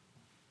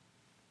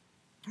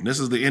 And this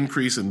is the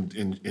increase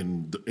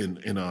in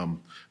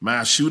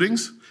mass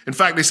shootings. In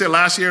fact, they said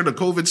last year the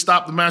COVID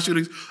stopped the mass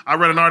shootings. I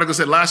read an article that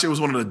said last year was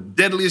one of the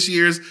deadliest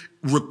years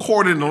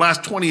recorded in the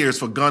last 20 years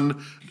for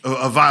gun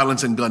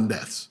violence and gun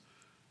deaths.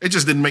 It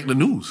just didn't make the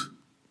news.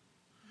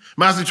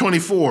 Matthew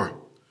 24,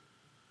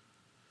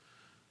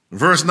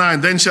 verse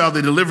 9, then shall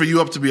they deliver you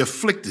up to be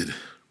afflicted,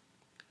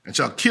 and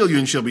shall kill you,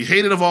 and shall be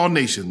hated of all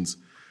nations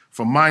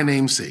for my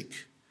name's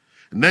sake.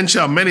 And then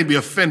shall many be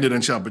offended,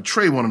 and shall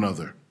betray one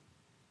another,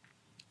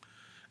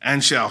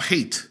 and shall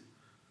hate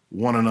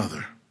one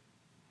another.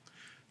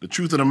 The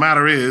truth of the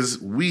matter is,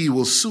 we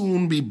will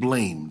soon be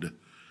blamed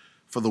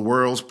for the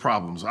world's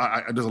problems.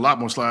 There's a lot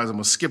more slides. I'm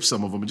going to skip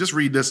some of them. But just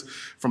read this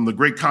from the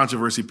Great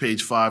Controversy,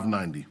 page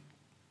 590.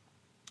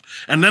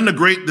 And then the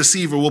great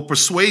deceiver will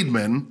persuade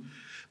men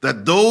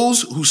that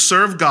those who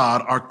serve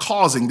God are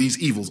causing these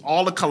evils,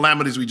 all the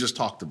calamities we just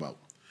talked about.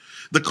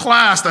 The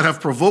class that have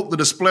provoked the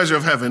displeasure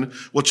of heaven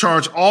will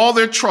charge all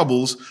their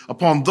troubles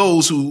upon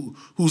those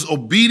whose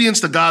obedience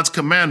to God's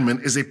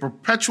commandment is a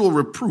perpetual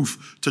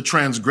reproof to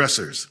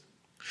transgressors.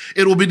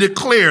 It will be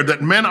declared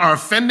that men are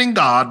offending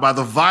God by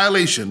the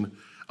violation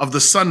of the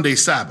Sunday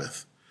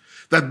Sabbath,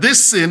 that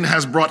this sin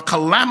has brought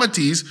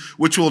calamities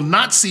which will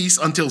not cease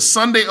until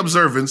Sunday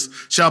observance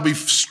shall be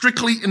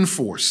strictly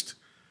enforced.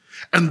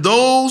 And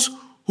those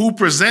who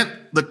present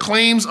the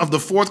claims of the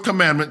fourth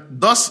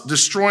commandment, thus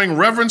destroying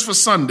reverence for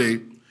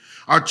Sunday,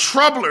 are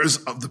troublers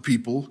of the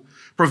people,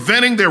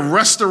 preventing their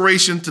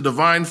restoration to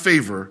divine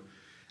favor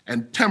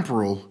and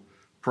temporal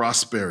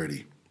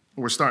prosperity.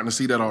 We're starting to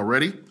see that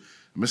already.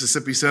 A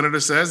Mississippi senator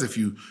says if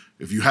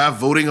you have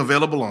voting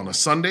available on a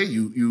Sunday,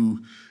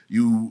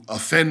 you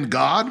offend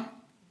God.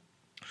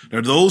 There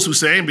are those who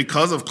say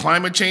because of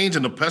climate change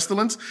and the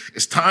pestilence,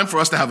 it's time for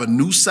us to have a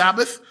new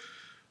Sabbath.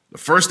 The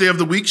first day of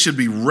the week should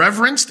be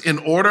reverenced in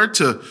order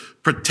to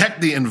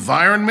protect the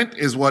environment,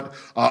 is what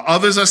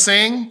others are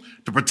saying,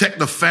 to protect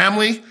the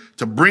family,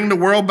 to bring the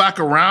world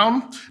back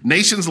around.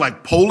 Nations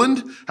like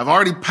Poland have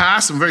already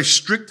passed some very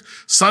strict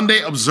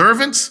Sunday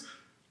observance.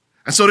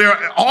 And so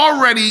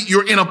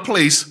you're in a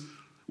place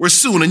where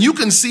soon, and you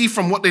can see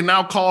from what they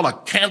now call a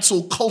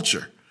cancel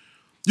culture,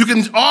 you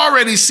can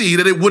already see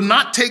that it would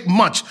not take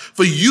much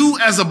for you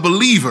as a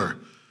believer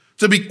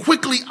to be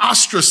quickly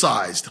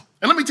ostracized.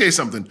 And let me tell you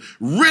something,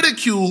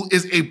 ridicule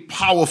is a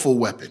powerful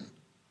weapon.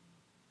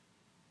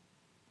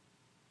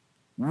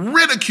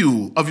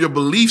 Ridicule of your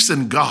beliefs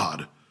in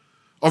God,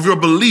 of your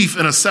belief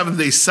in a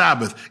seventh-day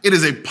Sabbath, it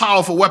is a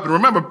powerful weapon.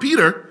 Remember,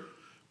 Peter,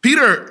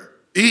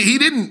 he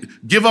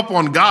didn't give up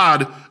on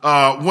God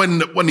when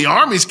the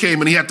armies came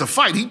and he had to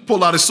fight. He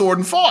pulled out his sword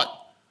and fought.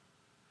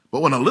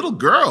 But when a little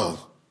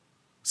girl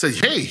said,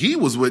 hey, he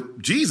was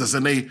with Jesus,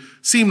 and they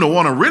seemed to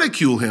want to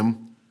ridicule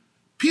him,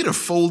 Peter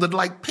folded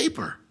like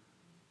paper.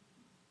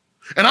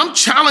 And I'm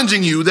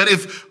challenging you that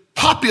if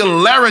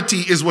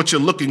popularity is what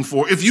you're looking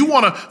for, if you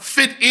want to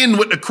fit in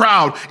with the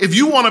crowd, if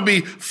you want to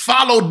be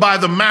followed by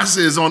the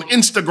masses on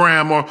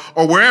Instagram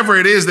or wherever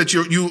it is that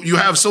you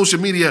have social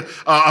media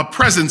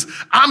presence,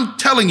 I'm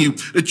telling you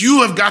that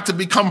you have got to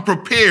become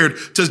prepared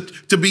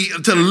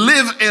to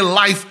live a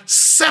life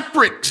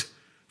separate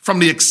from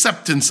the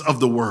acceptance of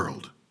the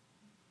world.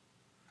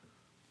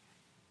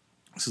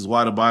 This is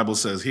why the Bible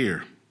says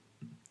here,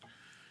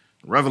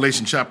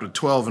 Revelation chapter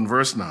 12 and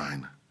verse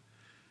 9,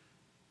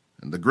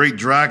 and the great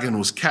dragon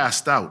was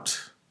cast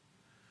out,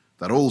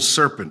 that old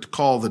serpent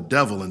called the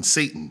devil and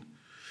Satan,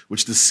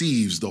 which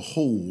deceives the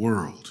whole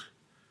world.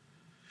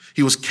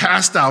 He was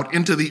cast out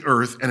into the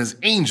earth, and his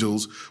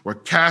angels were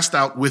cast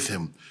out with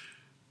him.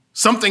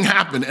 Something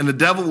happened, and the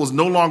devil was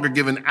no longer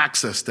given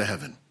access to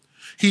heaven.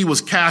 He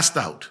was cast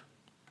out.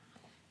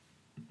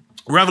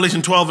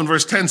 Revelation 12 and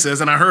verse 10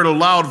 says, and I heard a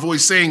loud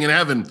voice saying in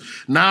heaven,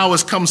 now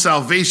has come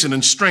salvation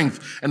and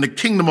strength and the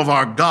kingdom of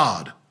our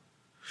God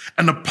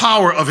and the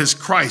power of his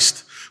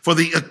Christ. For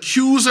the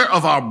accuser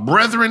of our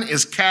brethren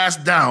is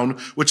cast down,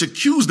 which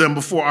accused them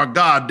before our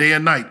God day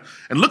and night.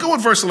 And look at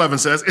what verse 11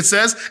 says. It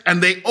says,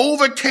 and they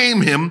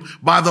overcame him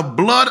by the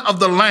blood of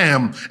the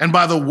Lamb and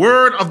by the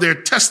word of their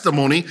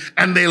testimony,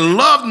 and they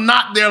loved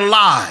not their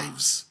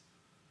lives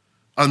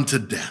unto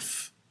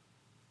death.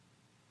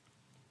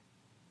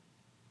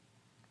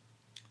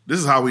 This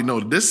is how we know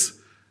this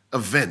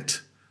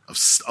event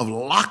of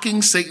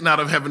locking Satan out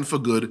of heaven for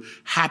good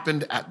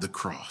happened at the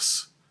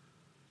cross.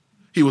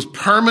 He was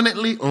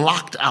permanently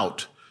locked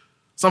out.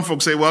 Some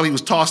folks say, well, he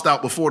was tossed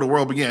out before the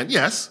world began.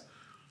 Yes,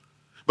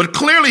 but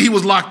clearly he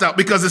was locked out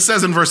because it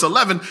says in verse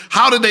 11,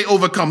 how did they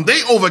overcome?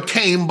 They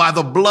overcame by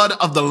the blood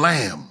of the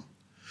Lamb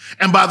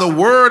and by the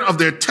word of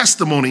their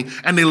testimony,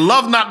 and they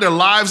loved not their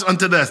lives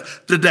unto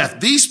death.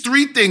 These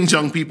three things,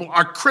 young people,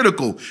 are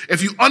critical.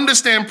 If you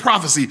understand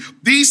prophecy,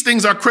 these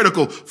things are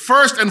critical.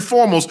 First and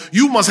foremost,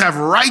 you must have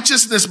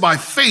righteousness by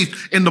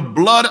faith in the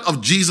blood of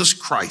Jesus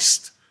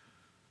Christ.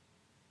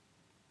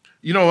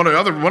 You know, one of the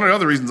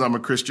other reasons I'm a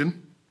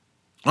Christian,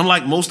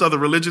 unlike most other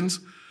religions,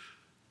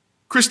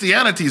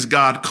 Christianity's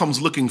God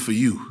comes looking for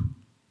you.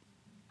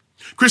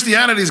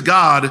 Christianity's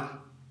God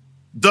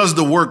does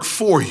the work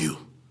for you.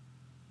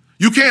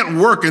 You can't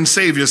work and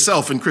save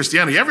yourself in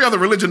Christianity. Every other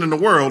religion in the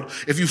world,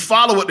 if you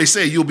follow what they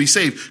say, you'll be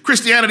saved.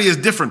 Christianity is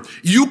different.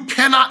 You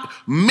cannot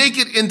make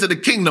it into the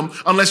kingdom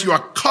unless you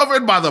are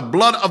covered by the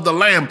blood of the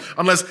Lamb,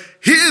 unless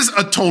his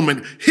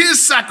atonement,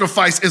 his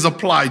sacrifice is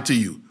applied to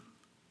you.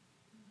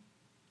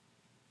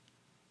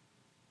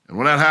 And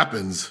when that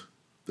happens,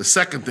 the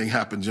second thing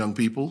happens, young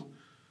people.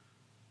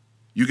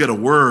 You get a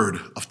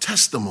word of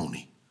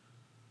testimony.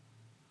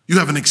 You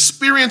have an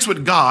experience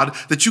with God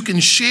that you can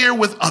share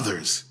with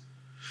others.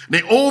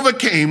 They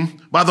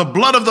overcame by the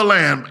blood of the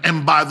Lamb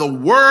and by the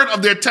word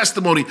of their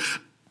testimony.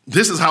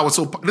 This is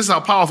how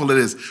powerful it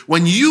is.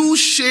 When you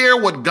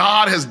share what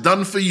God has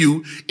done for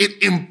you,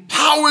 it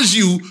empowers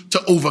you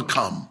to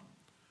overcome.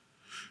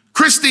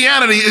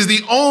 Christianity is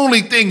the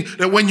only thing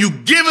that when you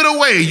give it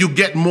away, you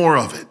get more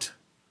of it.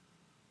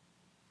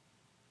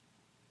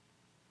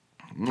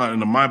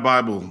 And my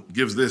Bible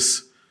gives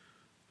this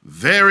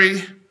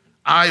very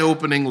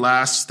eye-opening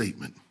last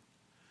statement.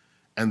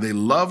 And they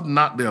loved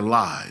not their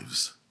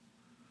lives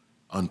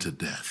unto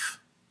death.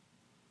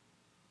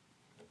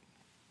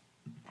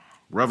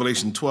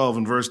 Revelation 12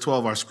 and verse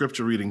 12, our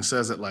scripture reading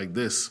says it like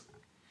this.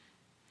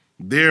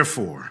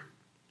 Therefore,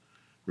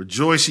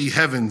 rejoice ye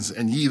heavens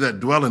and ye that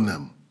dwell in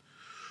them.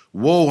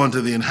 Woe unto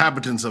the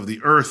inhabitants of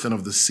the earth and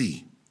of the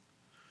sea.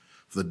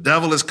 For the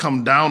devil is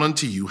come down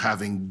unto you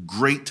having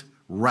great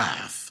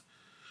wrath,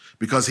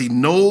 because he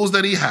knows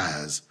that he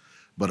has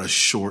but a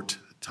short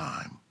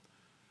time.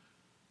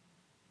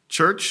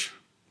 Church,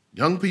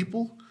 young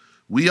people,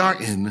 we are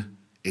in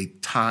a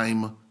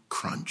time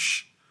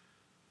crunch.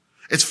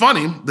 It's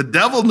funny, the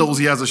devil knows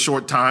he has a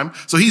short time,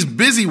 so he's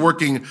busy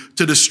working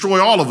to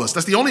destroy all of us.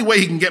 That's the only way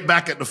he can get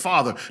back at the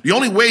Father. The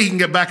only way he can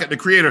get back at the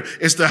Creator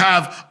is to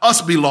have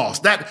us be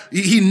lost. That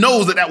he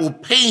knows that will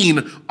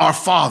pain our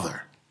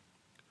Father.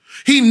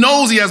 He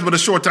knows he has but a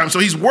short time, so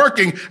he's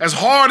working as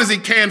hard as he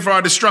can for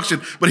our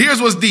destruction. But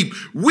here's what's deep.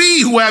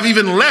 We who have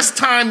even less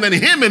time than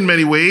him in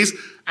many ways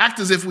act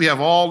as if we have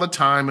all the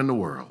time in the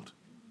world.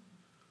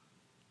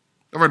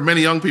 I've heard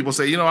many young people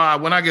say,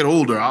 when I get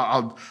older,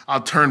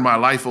 I'll turn my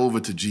life over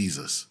to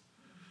Jesus.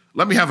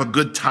 Let me have a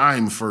good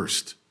time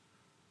first.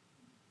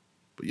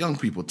 But young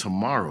people,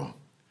 tomorrow,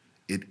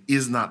 it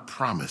is not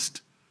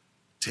promised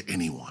to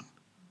anyone.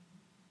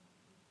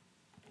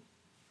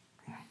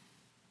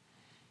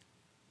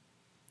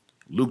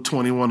 Luke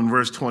 21 and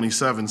verse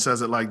 27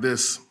 says it like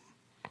this.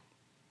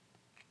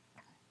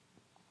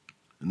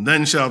 And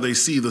then shall they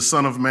see the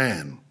Son of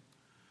Man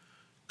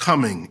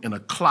coming in a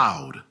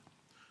cloud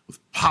with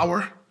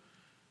power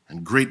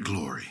and great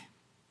glory.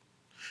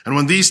 And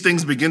when these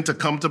things begin to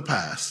come to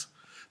pass,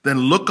 then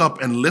look up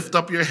and lift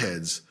up your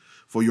heads,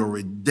 for your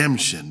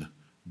redemption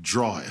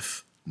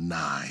draweth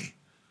nigh.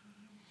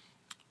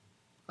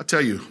 I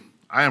tell you,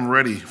 I am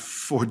ready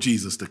for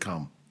Jesus to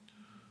come.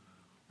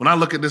 When I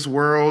look at this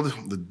world,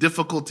 the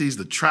difficulties,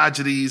 the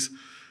tragedies,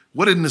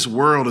 what in this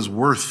world is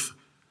worth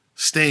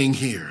staying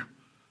here?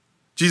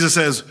 Jesus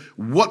says,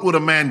 what would a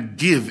man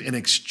give in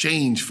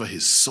exchange for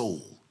his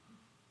soul?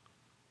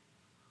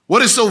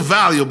 What is so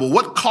valuable?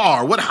 What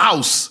car? What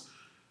house?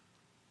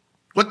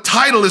 What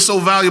title is so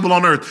valuable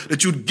on earth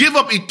that you'd give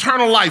up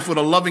eternal life with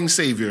a loving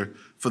Savior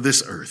for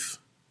this earth?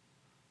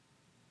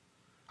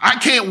 I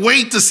can't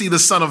wait to see the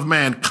Son of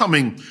Man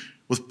coming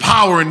with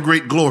power and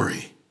great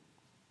glory.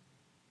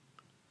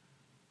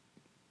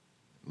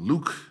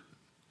 Luke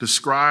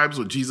describes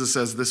what Jesus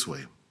says this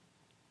way.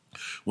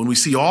 When we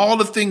see all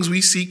the things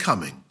we see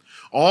coming,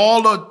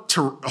 all the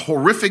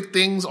horrific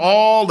things,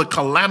 all the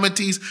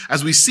calamities,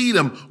 as we see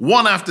them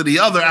one after the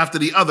other,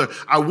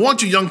 I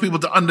want you young people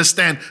to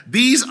understand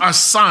these are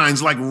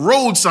signs like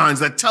road signs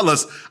that tell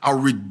us our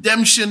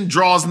redemption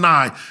draws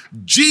nigh.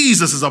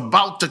 Jesus is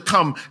about to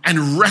come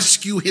and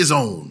rescue his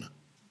own.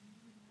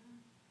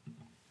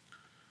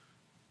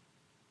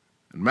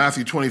 And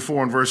Matthew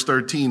 24 and verse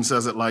 13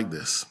 says it like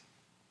this.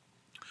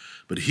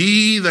 But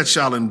he that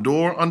shall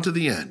endure unto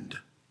the end,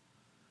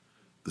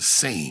 the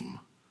same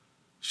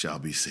shall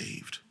be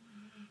saved.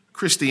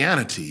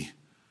 Christianity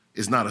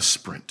is not a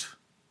sprint.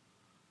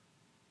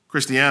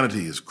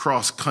 Christianity is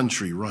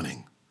cross-country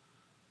running.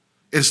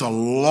 It's a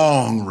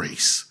long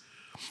race.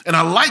 And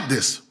I like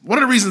this. One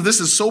of the reasons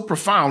this is so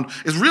profound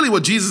is really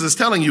what Jesus is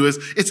telling you is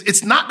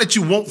it's not that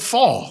you won't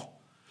fall.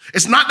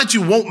 It's not that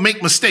you won't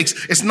make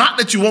mistakes. It's not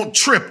that you won't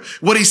trip.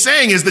 What he's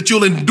saying is that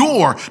you'll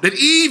endure, that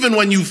even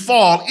when you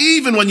fall,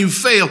 even when you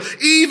fail,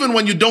 even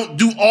when you don't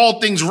do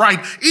all things right,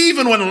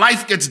 even when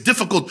life gets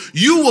difficult,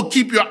 you will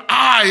keep your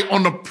eye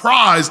on the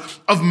prize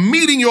of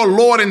meeting your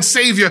Lord and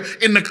Savior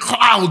in the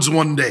clouds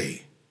one day.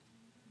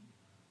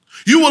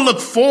 You will look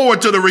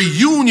forward to the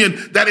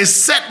reunion that is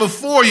set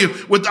before you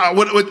with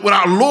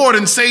our Lord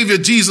and Savior,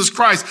 Jesus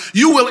Christ.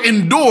 You will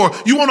endure.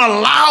 You won't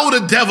allow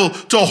the devil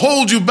to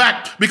hold you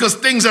back because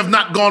things have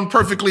not gone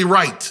perfectly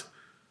right.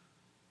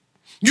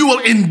 You will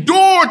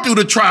endure through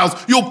the trials.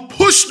 You'll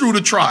push through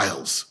the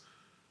trials.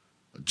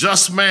 A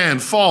just man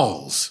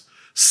falls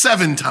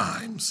 7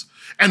 times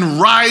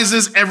and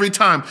rises every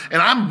time. And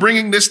I'm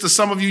bringing this to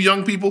some of you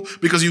young people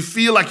because you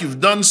feel like you've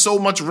done so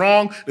much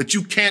wrong that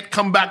you can't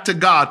come back to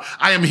God.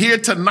 I am here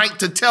tonight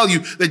to tell you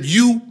that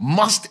you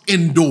must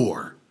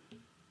endure.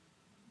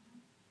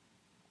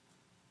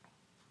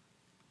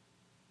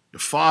 The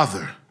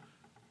Father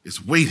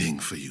is waiting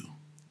for you.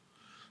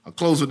 I'll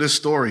close with this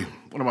story.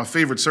 One of my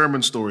favorite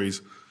sermon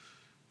stories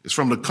is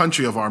from the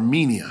country of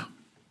Armenia.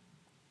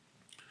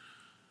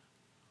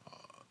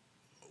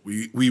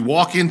 We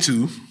walk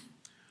into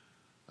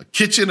a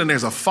kitchen and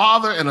there's a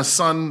father and a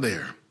son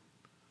there.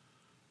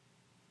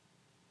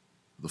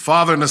 The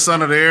father and the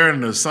son are there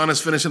and the son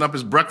is finishing up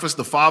his breakfast.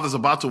 The father's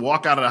about to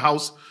walk out of the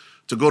house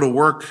to go to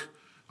work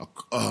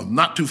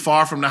not too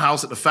far from the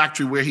house at the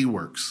factory where he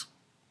works.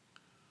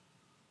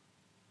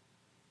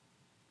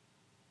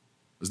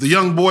 As the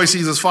young boy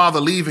sees his father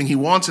leaving, he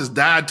wants his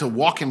dad to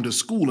walk him to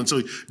school. And so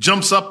he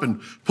jumps up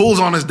and pulls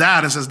on his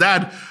dad and says,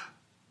 "Dad,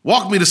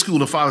 walk me to school."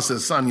 The father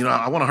says, "Son,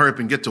 I want to hurry up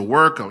and get to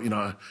work."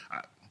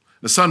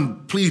 The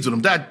son pleads with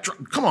him, "Dad,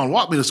 come on,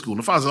 walk me to school." And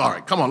the father says, "All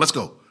right, come on, let's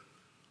go.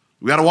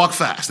 We got to walk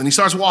fast." And he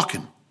starts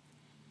walking.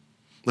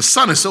 The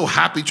son is so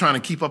happy trying to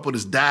keep up with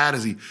his dad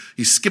as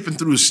he's skipping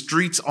through the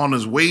streets on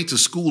his way to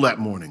school that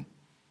morning.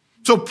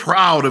 So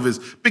proud of his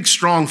big,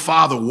 strong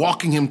father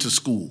walking him to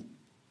school.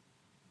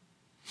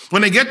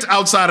 When they get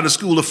outside of the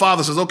school, the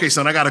father says, "Okay,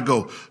 son, I got to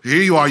go.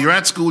 Here you are. You're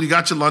at school. You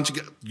got your lunch.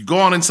 You go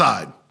on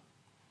inside."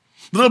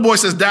 The little boy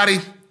says, "Daddy,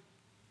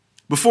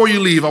 before you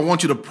leave, I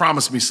want you to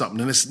promise me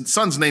something." And his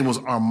son's name was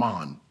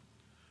Armand.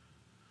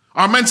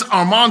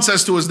 Armand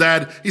says to his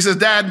dad, he says,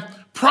 "Dad,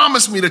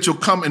 promise me that you'll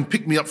come and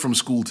pick me up from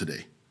school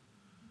today."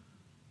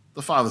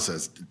 The father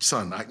says,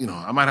 son,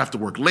 I might have to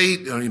work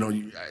late.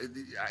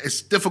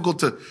 It's difficult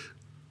to.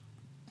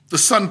 The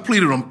son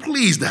pleaded with him,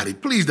 please, daddy,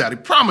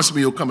 promise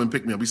me you'll come and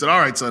pick me up. He said, all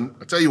right, son,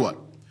 I'll tell you what.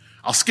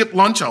 I'll skip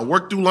lunch. I'll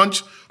work through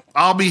lunch.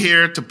 I'll be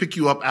here to pick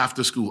you up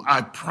after school.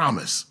 I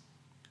promise.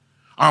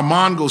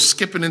 Armand goes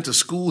skipping into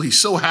school. He's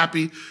so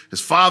happy.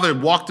 His father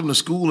walked him to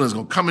school and is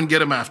going to come and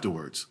get him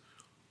afterwards.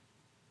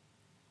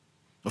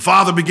 The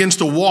father begins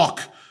to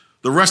walk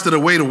the rest of the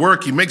way to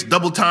work. He makes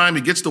double time.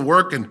 He gets to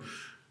work. And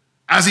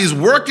as he's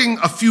working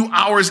a few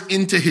hours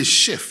into his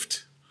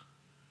shift,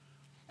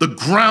 the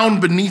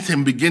ground beneath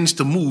him begins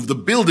to move. The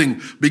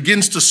building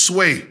begins to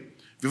sway.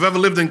 If you've ever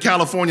lived in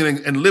California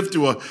and lived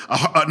through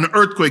an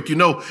earthquake, you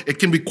know it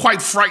can be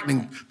quite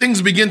frightening.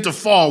 Things begin to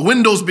fall,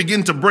 windows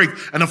begin to break,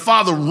 and the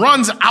father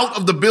runs out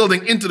of the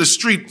building into the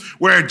street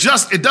where it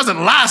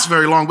doesn't last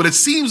very long, but it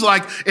seems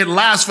like it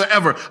lasts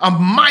forever. A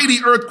mighty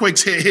earthquake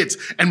hits,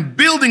 and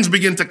buildings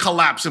begin to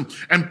collapse,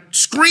 and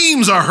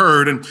screams are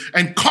heard,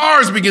 and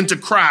cars begin to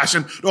crash,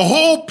 and the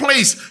whole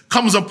place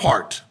comes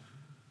apart.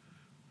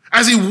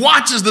 As he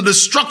watches the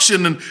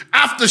destruction and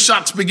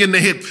aftershocks begin to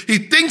hit, he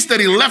thinks that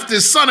he left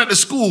his son at the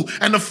school,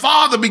 and the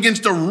father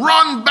begins to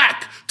run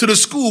back to the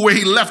school where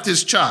he left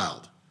his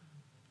child.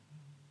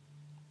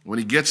 When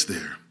he gets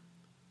there,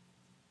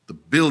 the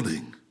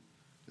building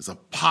is a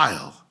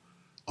pile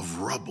of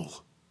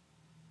rubble.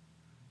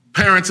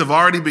 Parents have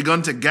already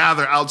begun to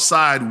gather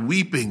outside,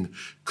 weeping,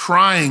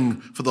 crying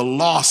for the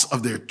loss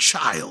of their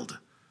child.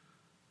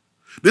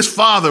 This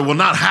father will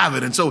not have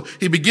it, and so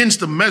he begins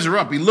to measure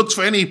up. He looks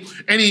for any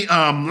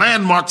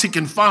landmarks he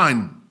can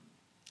find.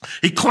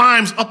 He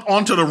climbs up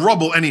onto the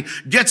rubble, and he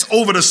gets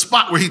over the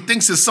spot where he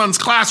thinks his son's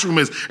classroom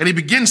is, and he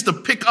begins to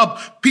pick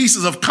up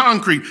pieces of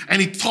concrete,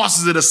 and he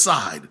tosses it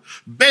aside.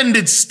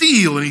 Bended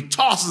steel, and he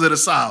tosses it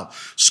aside.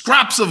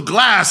 Scraps of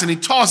glass, and he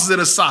tosses it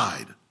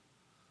aside.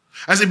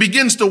 As he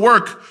begins to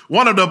work,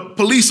 one of the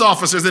police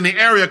officers in the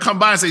area come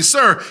by and say,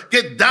 "Sir,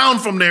 get down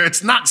from there.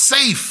 It's not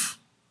safe."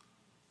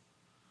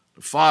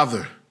 The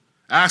father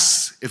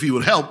asks if he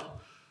would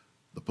help.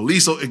 The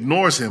police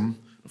ignores him.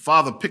 The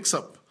father picks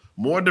up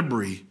more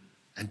debris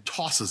and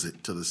tosses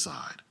it to the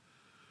side.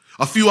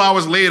 A few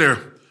hours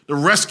later, the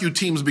rescue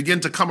teams begin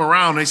to come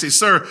around. They say,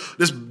 "Sir,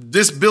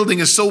 this building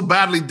is so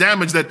badly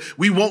damaged that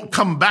we won't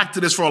come back to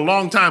this for a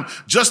long time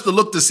just to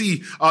look to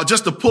see,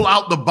 just to pull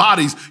out the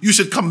bodies. You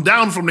should come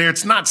down from there.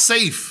 It's not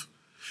safe."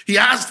 He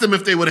asked them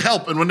if they would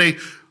help. And when they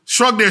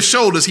shrug their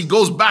shoulders, he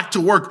goes back to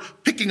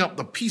work, picking up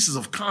the pieces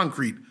of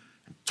concrete,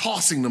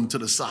 tossing them to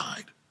the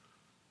side.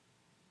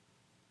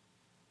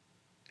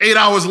 8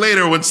 hours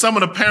later, when some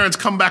of the parents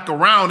come back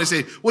around, they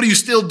say, "What are you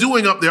still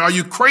doing up there? Are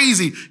you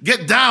crazy?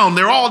 Get down.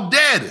 They're all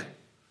dead."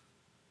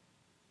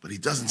 But he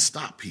doesn't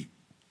stop. He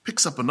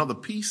picks up another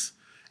piece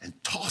and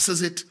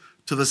tosses it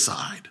to the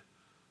side.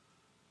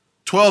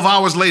 12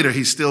 hours later,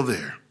 he's still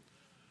there.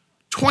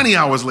 20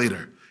 hours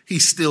later,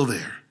 he's still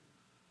there.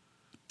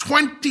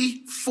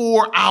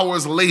 24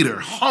 hours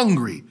later,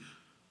 hungry,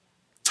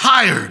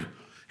 tired,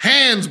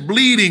 hands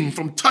bleeding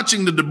from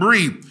touching the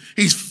debris.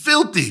 He's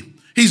filthy.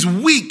 He's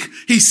weak.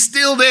 He's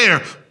still there,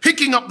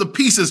 picking up the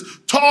pieces,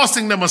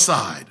 tossing them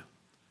aside.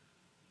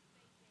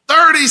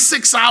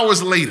 36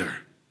 hours later,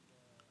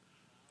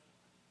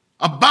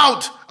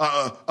 about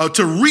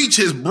to reach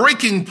his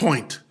breaking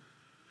point,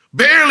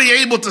 barely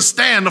able to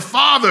stand, the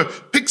father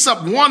picks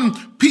up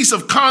one piece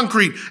of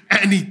concrete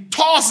and he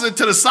tosses it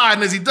to the side.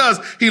 And as he does,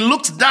 he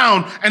looks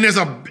down and there's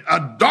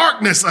a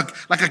darkness,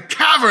 like a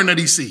cavern that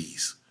he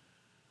sees.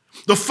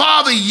 The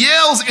father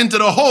yells into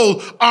the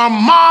hole,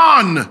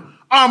 "Armand,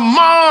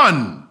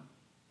 Armand."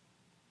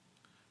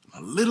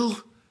 A little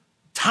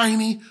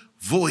tiny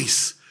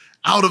voice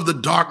out of the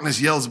darkness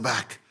yells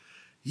back,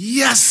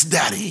 "Yes,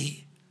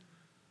 Daddy."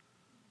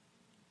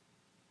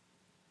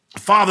 The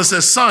father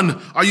says, "Son,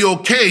 are you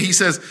okay?" He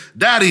says,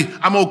 "Daddy,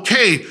 I'm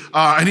okay."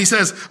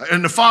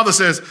 And the father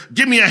says,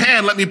 "Give me a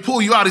hand, let me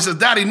pull you out." He says,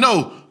 "Daddy,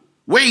 no,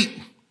 wait.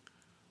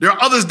 There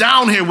are others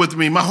down here with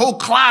me. My whole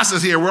class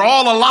is here. We're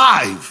all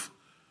alive."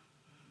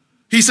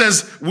 He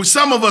says,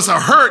 "Some of us are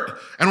hurt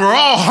and we're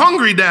all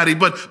hungry, Daddy,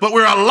 but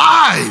we're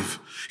alive."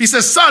 He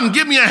says, "Son,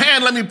 give me a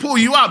hand. Let me pull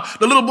you out."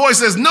 The little boy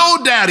says, "No,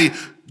 Daddy,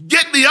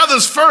 get the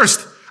others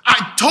first.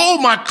 I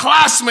told my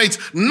classmates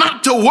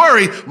not to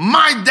worry.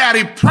 My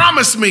daddy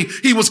promised me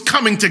he was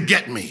coming to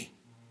get me."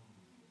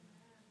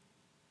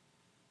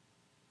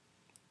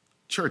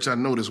 Church, I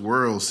know this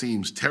world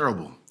seems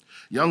terrible.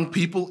 Young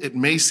people, it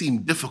may seem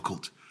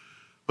difficult.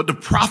 But the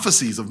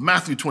prophecies of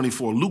Matthew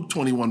 24, Luke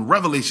 21,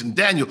 Revelation,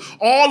 Daniel,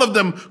 all of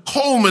them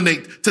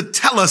culminate to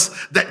tell us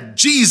that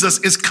Jesus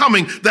is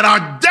coming, that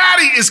our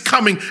daddy is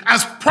coming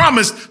as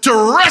promised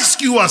to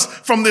rescue us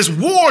from this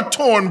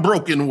war-torn,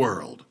 broken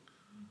world.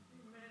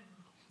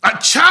 I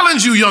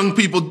challenge you, young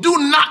people, do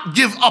not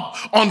give up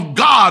on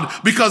God,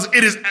 because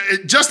it is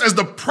just as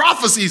the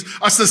prophecies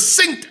are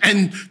succinct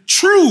and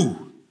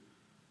true.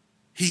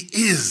 He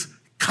is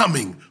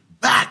coming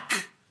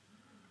back.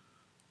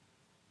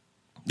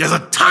 There's a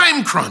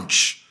time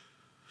crunch.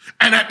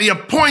 And at the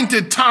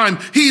appointed time,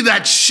 he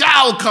that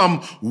shall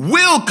come,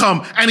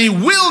 and he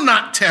will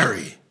not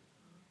tarry.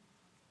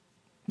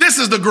 This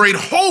is the great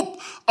hope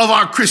of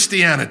our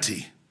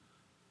Christianity.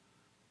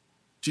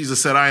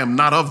 Jesus said, I am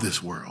not of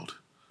this world.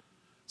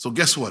 So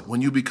guess what?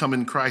 When you become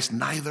in Christ,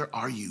 neither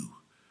are you.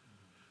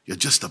 You're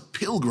just a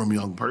pilgrim,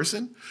 young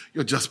person.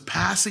 You're just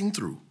passing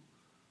through.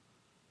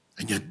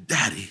 And your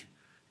daddy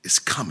is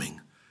coming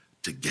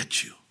to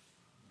get you.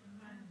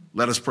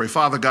 Let us pray.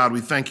 Father God,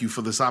 we thank you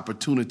for this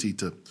opportunity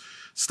to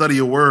study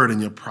your word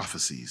and your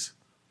prophecies.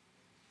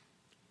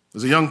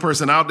 There's a young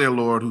person out there,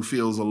 Lord, who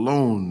feels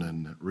alone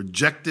and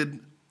rejected,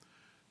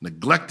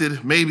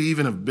 neglected, maybe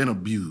even have been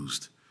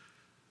abused.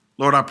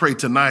 Lord, I pray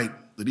tonight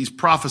that these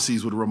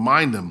prophecies would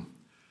remind them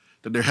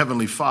that their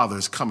heavenly Father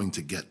is coming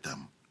to get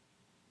them.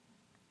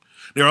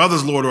 There are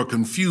others, Lord, who are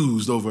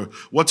confused over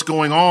what's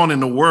going on in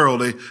the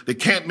world. They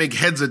can't make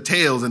heads or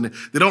tails, and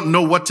they don't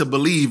know what to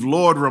believe.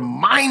 Lord,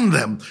 remind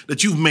them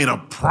that you've made a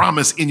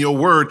promise in your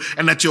word,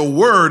 and that your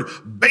word,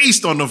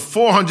 based on the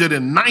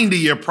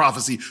 490-year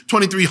prophecy,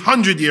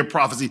 2,300-year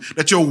prophecy,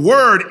 that your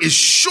word is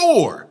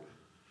sure.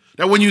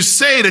 That when you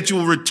say that you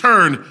will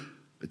return,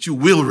 that you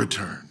will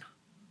return.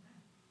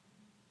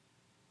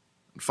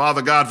 And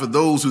Father God, for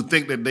those who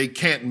think that they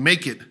can't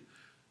make it,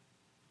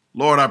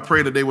 Lord, I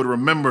pray that they would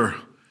remember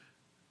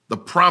the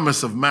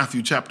promise of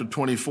Matthew chapter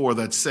 24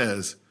 that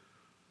says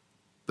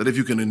that if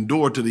you can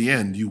endure to the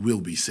end, you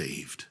will be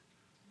saved.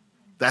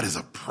 That is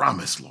a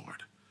promise,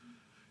 Lord.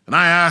 And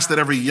I ask that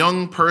every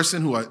young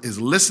person who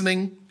is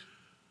listening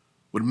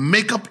would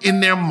make up in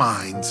their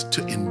minds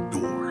to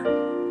endure,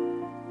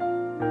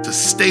 to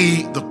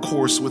stay the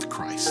course with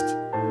Christ.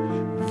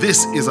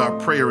 This is our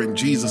prayer in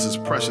Jesus'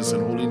 precious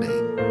and holy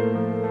name.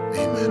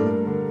 Amen.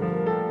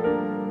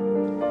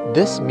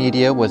 This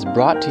media was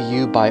brought to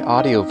you by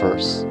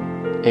Audioverse,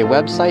 a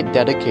website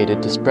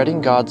dedicated to spreading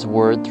God's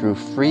Word through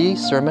free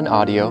sermon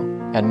audio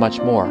and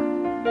much more.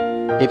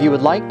 If you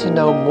would like to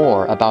know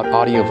more about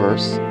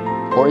Audioverse,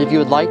 or if you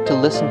would like to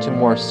listen to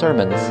more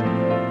sermons,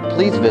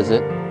 please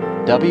visit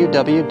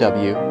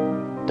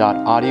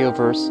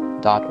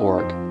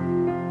www.audioverse.org.